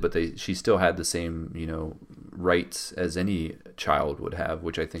adopted, but she still had the same, rights as any child would have,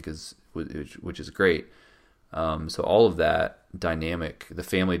 which I think is great. So all of that dynamic, the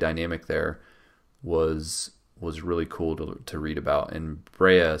family dynamic there was really cool to read about. And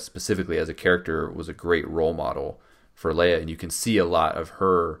Breha specifically as a character was a great role model for Leia, and you can see a lot of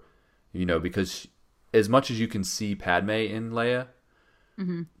her because as much as you can see Padme in Leia,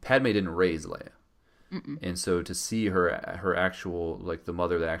 Padme didn't raise Leia. And so to see her actual, like the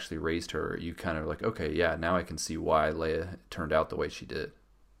mother that actually raised her, you kind of like, okay, yeah, now I can see why Leia turned out the way she did.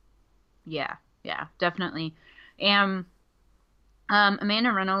 Yeah, definitely. And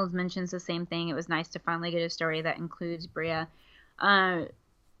Amanda Reynolds mentions the same thing. It was nice to finally get a story that includes Bria.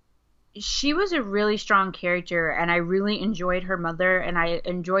 She was a really strong character, and I really enjoyed her mother, and I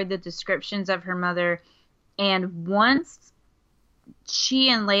enjoyed the descriptions of her mother. And once she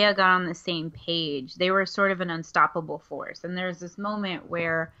and Leia got on the same page, they were sort of an unstoppable force. And there's this moment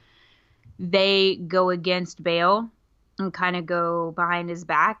where they go against Bail and kind of go behind his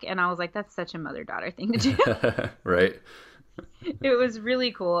back, and I was like, that's such a mother-daughter thing to do. Right. It was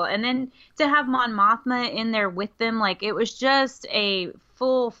really cool. And then to have Mon Mothma in there with them, like, it was just a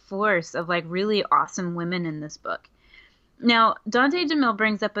full force of, like, really awesome women in this book. Now, Dante DeMille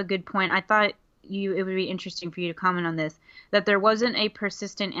brings up a good point. I thought it would be interesting for you to comment on this, that there wasn't a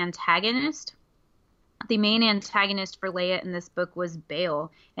persistent antagonist. The main antagonist for Leia in this book was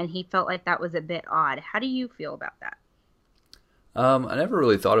Bail, and he felt like that was a bit odd. How do you feel about that? I never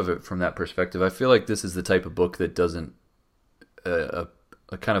really thought of it from that perspective. I feel like this is the type of book that doesn't a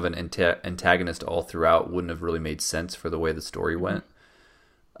kind of an antagonist all throughout wouldn't have really made sense for the way the story went.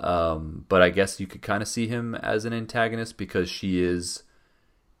 But I guess you could kind of see him as an antagonist because she is,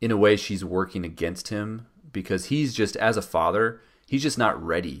 in a way, she's working against him because he's just, as a father, he's just not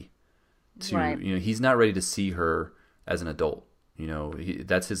ready to, right. He's not ready to see her as an adult.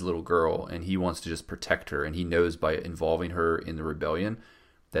 That's his little girl, and he wants to just protect her. And he knows by involving her in the rebellion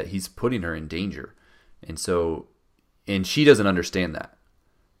that he's putting her in danger. And she doesn't understand that,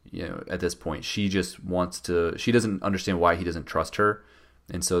 at this point. She just she doesn't understand why he doesn't trust her.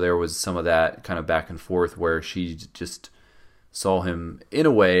 And so there was some of that kind of back and forth where she just saw him, in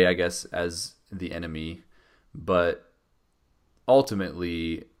a way, I guess, as the enemy. But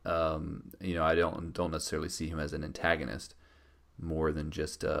ultimately, I don't necessarily see him as an antagonist more than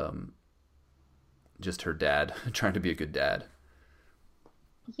just her dad, trying to be a good dad.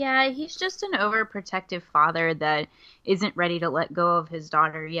 Yeah, he's just an overprotective father that isn't ready to let go of his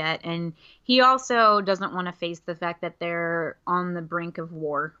daughter yet. And he also doesn't want to face the fact that they're on the brink of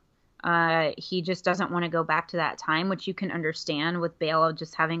war. He just doesn't want to go back to that time, which you can understand with Bail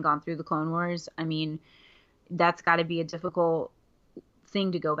just having gone through the Clone Wars. I mean, that's got to be a difficult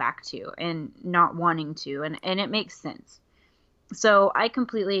thing to go back to and not wanting to. And it makes sense. So I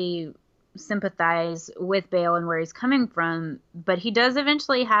completely sympathize with Bail and where he's coming from, but he does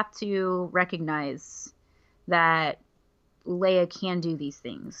eventually have to recognize that Leia can do these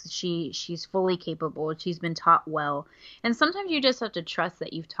things. She's fully capable. She's been taught well. And sometimes you just have to trust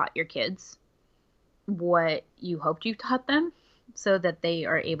that you've taught your kids what you hoped you taught them so that they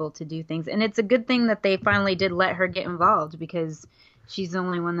are able to do things. And it's a good thing that they finally did let her get involved because she's the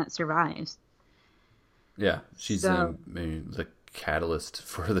only one that survives. Yeah, she's the catalyst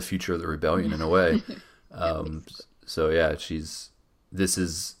for the future of the rebellion in a way. So yeah, this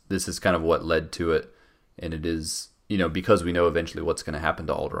is kind of what led to it, and it is, because we know eventually what's going to happen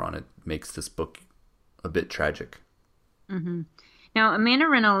to Alderaan, it makes this book a bit tragic. Mm-hmm. Now, Amanda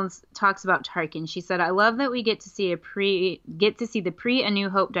Reynolds talks about Tarkin. She said, "I love that we get to see the pre A New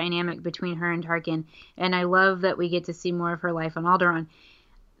Hope dynamic between her and Tarkin, and I love that we get to see more of her life on Alderaan.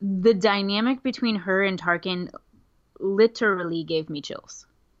 The dynamic between her and Tarkin literally gave me chills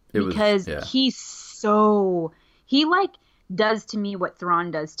because he like does to me what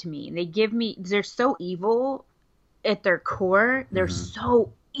Thrawn does to me. They're so evil at their core. They're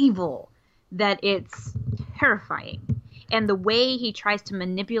so evil that it's terrifying. And the way he tries to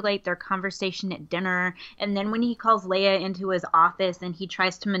manipulate their conversation at dinner, and then when he calls Leia into his office and he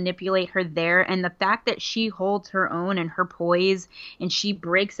tries to manipulate her there, and the fact that she holds her own and her poise and she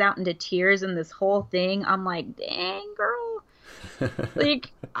breaks out into tears in this whole thing, I'm like, dang, girl.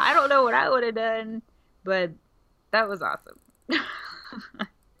 Like, I don't know what I would have done, but that was awesome.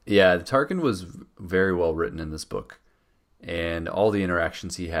 Yeah, Tarkin was very well written in this book. And all the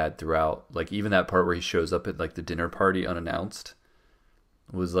interactions he had throughout, like even that part where he shows up at like the dinner party unannounced,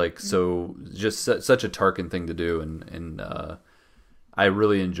 was like so just such a Tarkin thing to do, and I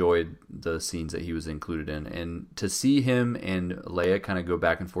really enjoyed the scenes that he was included in, and to see him and Leia kind of go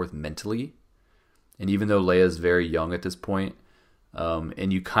back and forth mentally, and even though Leia's very young at this point,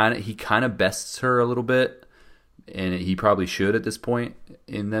 and he kind of bests her a little bit, and he probably should at this point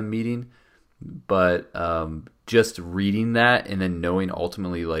in them meeting, but just reading that and then knowing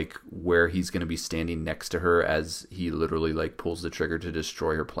ultimately like where he's going to be standing next to her as he literally like pulls the trigger to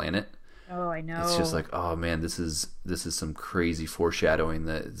destroy her planet. Oh, I know. It's just like, oh man, this is some crazy foreshadowing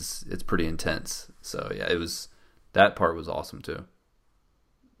that it's pretty intense. So yeah, that part was awesome too.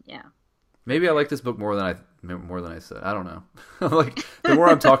 Yeah. Maybe I like this book more than I said. I don't know. Like the more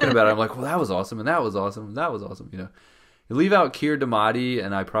I'm talking about it, I'm like, well, that was awesome, and that was awesome, and that was awesome. You leave out Keir Damati,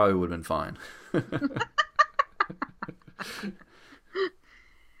 and I probably would have been fine.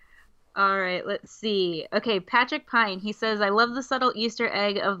 All right, let's see. Okay, Patrick Pine, he says, I love the subtle Easter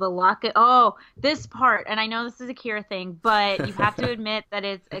egg of the locket. Oh, this part, and I know this is a Keir thing, but you have to admit that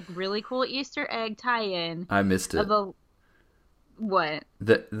it's a really cool Easter egg tie-in. I missed it. What?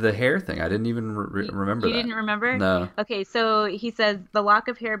 The hair thing. I didn't even remember that. You didn't remember? No. Okay, so he says, the lock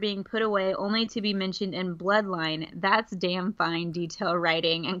of hair being put away only to be mentioned in Bloodline. That's damn fine detail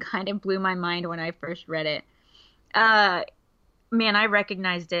writing and kind of blew my mind when I first read it. Man, I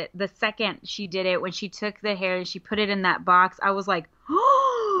recognized it the second she did it. When she took the hair and she put it in that box, I was like,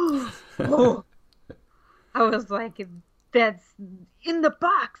 oh. I was like, that's in the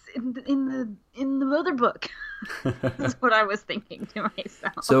box in the other book. That's what I was thinking to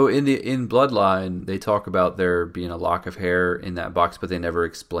myself. So in Bloodline, they talk about there being a lock of hair in that box, but they never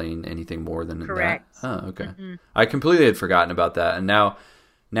explain anything more than Correct. that. Oh, okay. Mm-hmm. I completely had forgotten about that, and now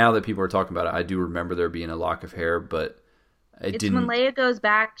that people are talking about it, I do remember there being a lock of hair, but it's when Leia goes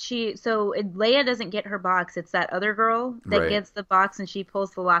back. Leia doesn't get her box. It's that other girl that gets the box, and she pulls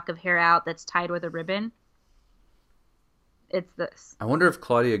the lock of hair out that's tied with a ribbon. It's this. I wonder if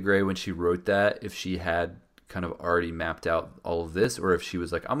Claudia Gray, when she wrote that, if she had kind of already mapped out all of this, or if she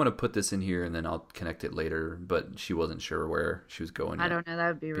was like, I'm going to put this in here and then I'll connect it later, but she wasn't sure where she was going. I don't know. That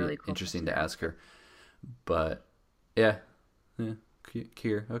would be really cool. Interesting to ask her. But yeah.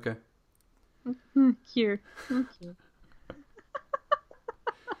 Keir, okay. Keir.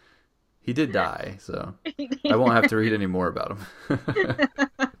 He did die, so I won't have to read any more about him.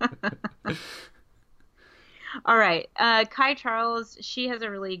 All right. Kai Charles, she has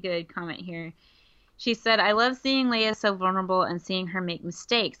a really good comment here. She said, I love seeing Leia so vulnerable and seeing her make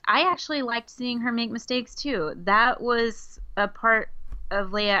mistakes. I actually liked seeing her make mistakes, too. That was a part of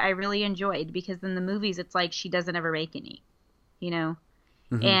Leia I really enjoyed, because in the movies, it's like she doesn't ever make any,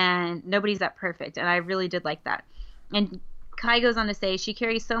 Mm-hmm. And nobody's that perfect. And I really did like that. And Kai goes on to say, she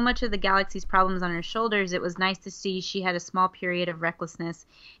carries so much of the galaxy's problems on her shoulders. It was nice to see she had a small period of recklessness.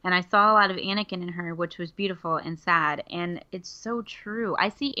 And I saw a lot of Anakin in her, which was beautiful and sad. And it's so true. I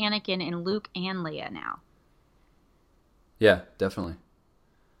see Anakin in Luke and Leia now. Yeah, definitely.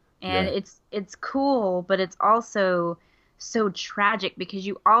 And it's cool, but it's also so tragic, because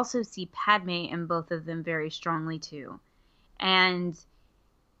you also see Padme in both of them very strongly, too. And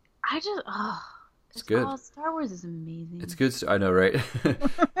I just, it's good. Star Wars is amazing. It's good. I know, right?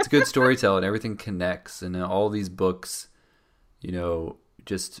 It's good storytelling. Everything connects, and all these books,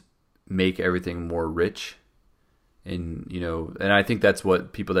 just make everything more rich. And and I think that's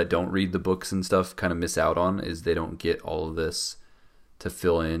what people that don't read the books and stuff kind of miss out on, is they don't get all of this to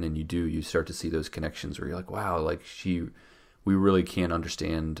fill in. And you start to see those connections where you're like, wow, like we really can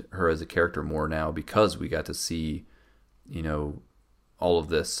understand her as a character more now, because we got to see, all of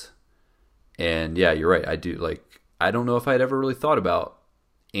this. And yeah, you're right. I don't know if I'd ever really thought about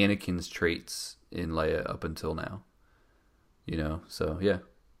Anakin's traits in Leia up until now. So yeah.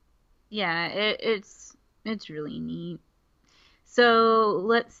 Yeah, it's really neat. So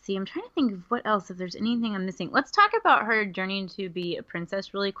let's see. I'm trying to think of what else, if there's anything I'm missing. Let's talk about her journeying to be a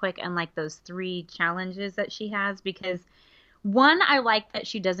princess really quick, and those 3 challenges that she has, because one, I like that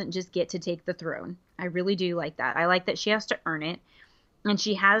she doesn't just get to take the throne. I really do like that. I like that she has to earn it. And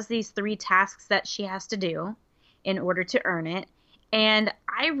she has these 3 tasks that she has to do in order to earn it. And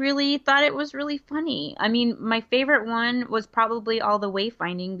I really thought it was really funny. I mean, my favorite one was probably all the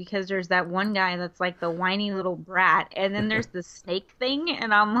wayfinding, because there's that one guy that's like the whiny little brat. And then there's the snake thing.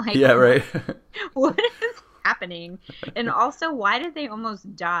 And I'm like, yeah, right. What is happening? And also, why did they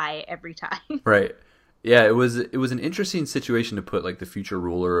almost die every time? Right. Yeah, it was an interesting situation to put the future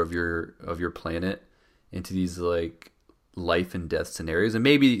ruler of your planet into these life and death scenarios, and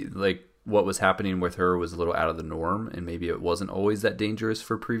maybe what was happening with her was a little out of the norm, and maybe it wasn't always that dangerous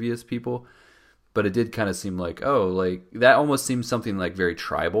for previous people, but it did kind of seem that almost seems something very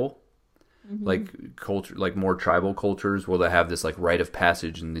tribal, culture, more tribal cultures, where they have this rite of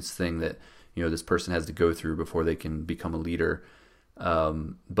passage and this thing that this person has to go through before they can become a leader,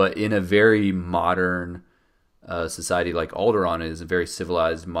 but in a very modern society like Alderaan is, a very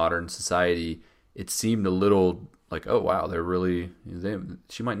civilized modern society, it seemed a little oh wow,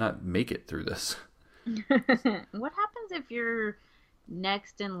 she might not make it through this. What happens if you're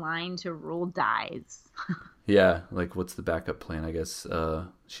next in line to rule dies. Yeah, like what's the backup plan? I guess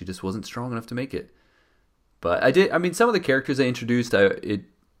she just wasn't strong enough to make it. But I mean, some of the characters they introduced,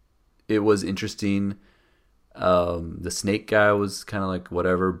 it was interesting. The snake guy was kind of like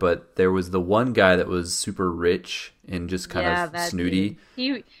whatever, but there was the one guy that was super rich and just kind of snooty.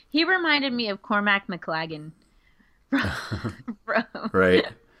 Dude. He reminded me of Cormac McLagan from right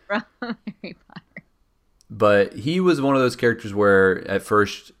from Harry Potter. But he was one of those characters where at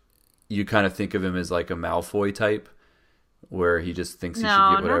first you kind of think of him as like a Malfoy type, where he just thinks he should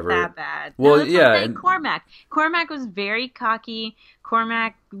get whatever. Not that bad. Well, no, yeah, and Cormac was very cocky.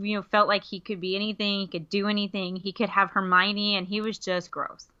 Cormac, felt like he could be anything, he could do anything, he could have Hermione, and he was just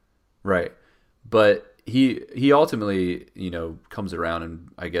gross. Right, but he ultimately, comes around and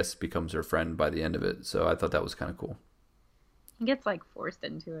I guess becomes her friend by the end of it. So I thought that was kind of cool. He gets like forced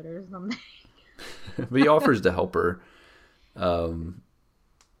into it or something. But he offers to help her.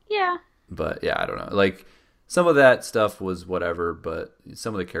 Yeah. But yeah, I don't know. Like some of that stuff was whatever, but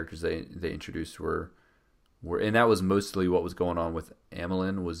some of the characters they introduced were, and that was mostly what was going on with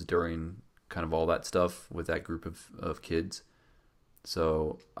Amelin, was during kind of all that stuff with that group of kids.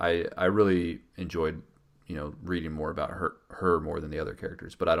 So I really enjoyed, reading more about her more than the other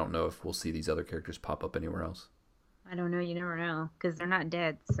characters. But I don't know if we'll see these other characters pop up anywhere else. I don't know. You never know, because they're not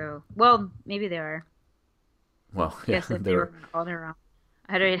dead. So, well, maybe they are. Well, yeah, yes, if they were all their own.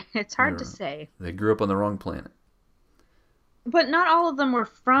 It's hard to say. They grew up on the wrong planet. But not all of them were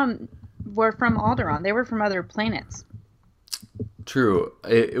from Alderaan. They were from other planets. True.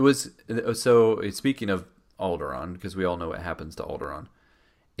 It was so. Speaking of Alderaan, because we all know what happens to Alderaan,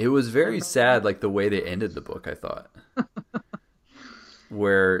 it was very sad, like the way they ended the book. I thought,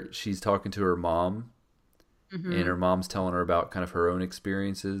 where she's talking to her mom, and her mom's telling her about kind of her own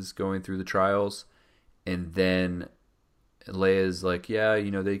experiences going through the trials, and then Leia's like, yeah,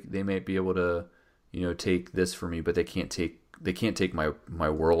 they might be able to, take this from me, but they can't take my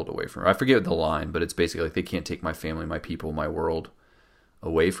world away from me. I forget the line, but it's basically like they can't take my family, my people, my world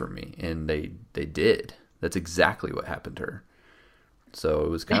away from me, and they did. That's exactly what happened to her. So it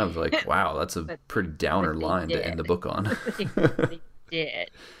was kind of like, wow, that's a pretty downer line to end the book on. They did.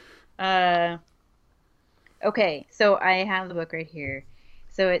 Okay, so I have the book right here.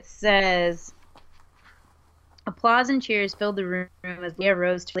 So it says, applause and cheers filled the room as Leia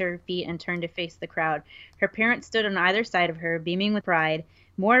rose to her feet and turned to face the crowd. Her parents stood on either side of her, beaming with pride,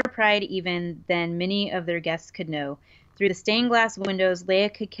 more pride even than many of their guests could know. Through the stained glass windows,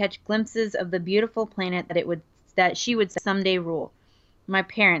 Leia could catch glimpses of the beautiful planet that she would someday rule. My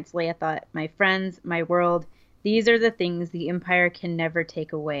parents, Leia thought, my friends, my world, these are the things the Empire can never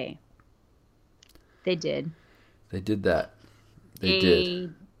take away. They did. They did that. They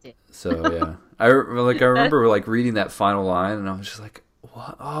did. So yeah, I remember like reading that final line, and I was just like,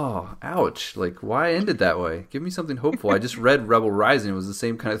 "What? Oh, ouch! Like, why end it that way? Give me something hopeful." I just read Rebel Rising; it was the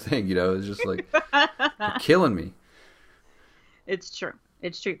same kind of thing, It was just like you're killing me. It's true.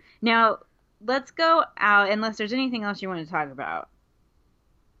 It's true. Now let's go out. Unless there's anything else you want to talk about.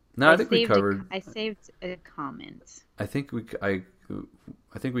 No, I think we covered. I saved a comment. I think we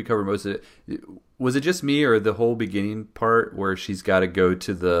covered most of it. Was it just me, or the whole beginning part where she's got to go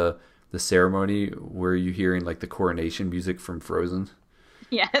to the ceremony where you hearing like the coronation music from Frozen?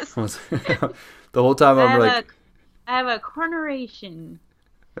 Yes. The whole time I have a coronation.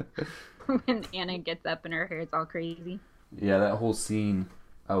 When Anna gets up and her hair is all crazy. Yeah, that whole scene,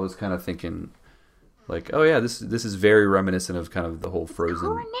 I was kind of thinking, like, oh yeah, this is very reminiscent of kind of the whole Frozen.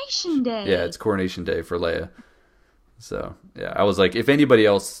 Coronation Day. Yeah, it's Coronation Day for Leia. So yeah, I was like, if anybody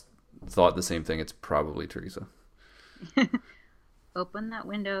else thought the same thing, it's probably Teresa. Open that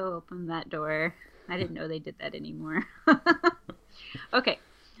window, open that door. I didn't know they did that anymore. Okay,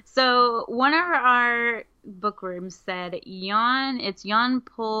 so one of our bookworms said, it's Jan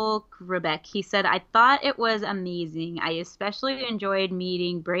Paul Rebeck. He said, I thought it was amazing. I especially enjoyed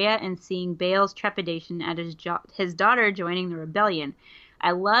meeting Brea and seeing Bale's trepidation at his daughter joining the rebellion.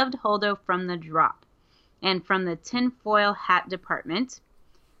 I loved Holdo from the drop. And from the tinfoil hat department,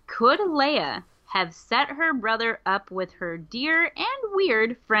 could Leia have set her brother up with her dear and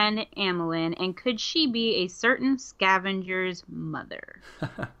weird friend Amelin, and could she be a certain scavenger's mother?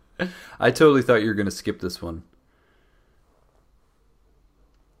 I totally thought you were going to skip this one.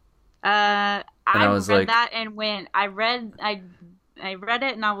 I read that and went. I read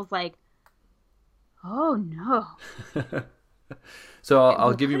it and I was like, oh no. So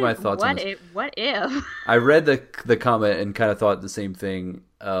I'll give you my thoughts on this. What if? I read the comment and kind of thought the same thing,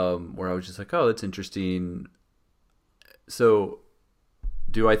 where I was just like, oh, that's interesting. So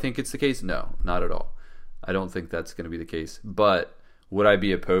do I think it's the case? No, not at all. I don't think that's going to be the case. But would I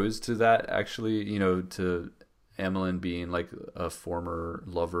be opposed to that, actually, to Amilyn being like a former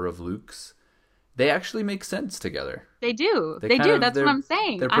lover of Luke's? They actually make sense together. They do. They do. That's what I'm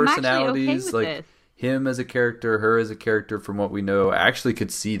saying. Their I'm personalities, actually okay with like this. him as a character, her as a character, from what we know, I actually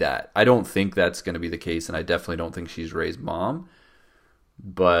could see that. I don't think that's going to be the case, and I definitely don't think she's Rey's mom.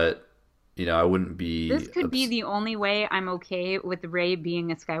 But, I wouldn't be... This could be the only way I'm okay with Rey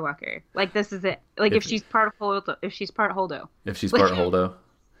being a Skywalker. Like, this is it. Like, if she's part of Holdo. If she's part Holdo.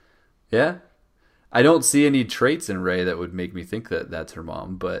 Yeah. I don't see any traits in Rey that would make me think that that's her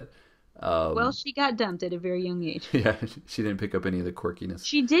mom, but... well, she got dumped at a very young age. Yeah, she didn't pick up any of the quirkiness.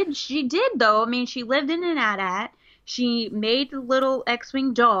 She did, though. I mean, she lived in an AT-AT. She made little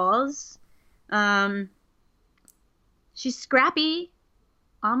X-Wing dolls. She's scrappy.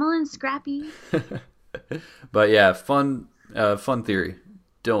 Amilyn's scrappy. But yeah, fun theory.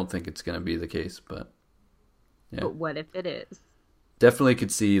 Don't think it's going to be the case, but yeah. But what if it is? Definitely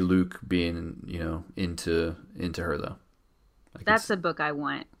could see Luke being, into her, though. That's a book I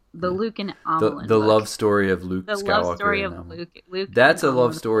want. The Luke and Amilyn. The love story of Luke Skywalker. The love story of Luke. That's a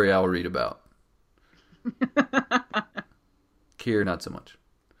love story I'll read about. Kier, not so much.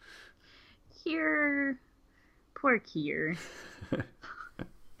 Kier. Poor Kier.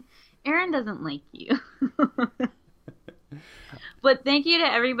 Aaron doesn't like you. But thank you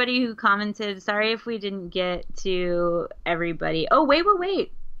to everybody who commented. Sorry if we didn't get to everybody. Oh,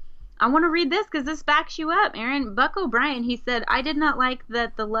 wait. I want to read this because this backs you up, Aaron. Buck O'Brien, he said, I did not like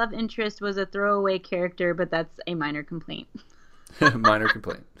that the love interest was a throwaway character, but that's a minor complaint. Minor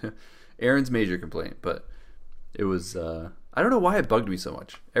complaint. Aaron's major complaint, but it was, I don't know why it bugged me so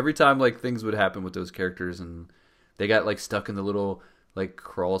much. Every time, like, things would happen with those characters and they got, like, stuck in the little, like,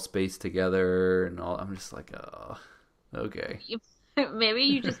 crawl space together and all, I'm just like, oh, okay. Maybe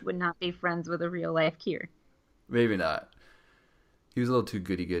you just would not be friends with a real-life Kier. Maybe not. He was a little too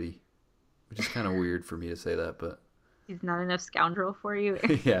goody-goody. Which is kind of weird for me to say that, but... He's not enough scoundrel for you?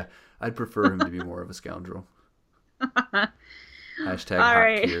 Yeah, I'd prefer him to be more of a scoundrel. Hashtag all hot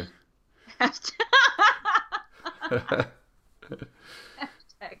right. Kier. Hashtag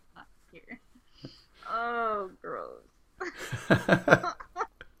hot Kier. Oh, gross.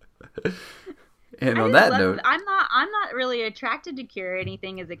 And on that note... I'm not really attracted to Kier or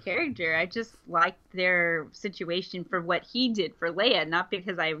anything as a character. I just like their situation for what he did for Leia, not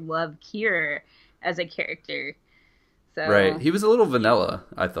because I love Kier as a character. So right. He was a little vanilla,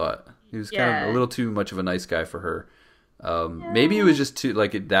 I thought. He was kind of a little too much of a nice guy for her. Maybe it was just too...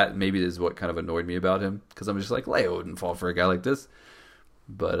 that maybe is what kind of annoyed me about him. Because I'm just like, Leia wouldn't fall for a guy like this.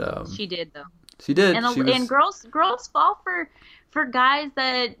 But... she did, though. She did. And girls fall for guys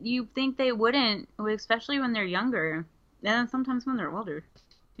that you think they wouldn't, especially when they're younger, and then sometimes when they're older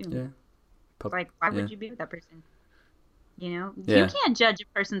too. Yeah. Like, why would you be with that person? Yeah. You can't judge a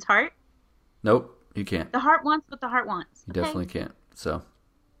person's heart. Nope, you can't. The heart wants what the heart wants. You definitely can't. So,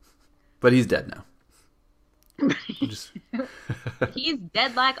 but he's dead now. He's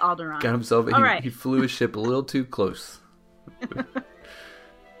dead like Alderaan. Got himself. He flew his ship a little too close.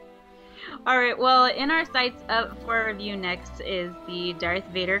 All right, well, in our sights up for review next is the Darth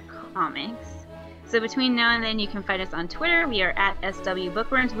Vader comics. So between now and then, you can find us on Twitter. We are at SW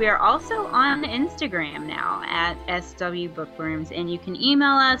Bookworms. We are also on Instagram now at SW Bookworms. And you can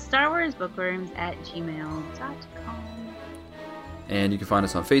email us, StarWarsBookworms@gmail.com. And you can find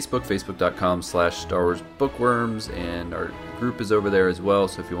us on Facebook, facebook.com/Star Wars Bookworms. And our group is over there as well.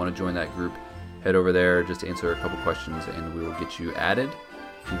 So if you want to join that group, head over there, just answer a couple questions, and we will get you added.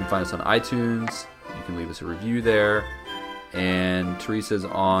 You can find us on iTunes. You can leave us a review there. And Teresa's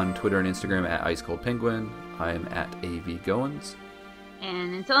on Twitter and Instagram at IceColdPenguin. I am at AV Goins.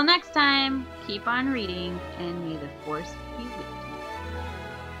 And until next time, keep on reading, and may the Force be with you.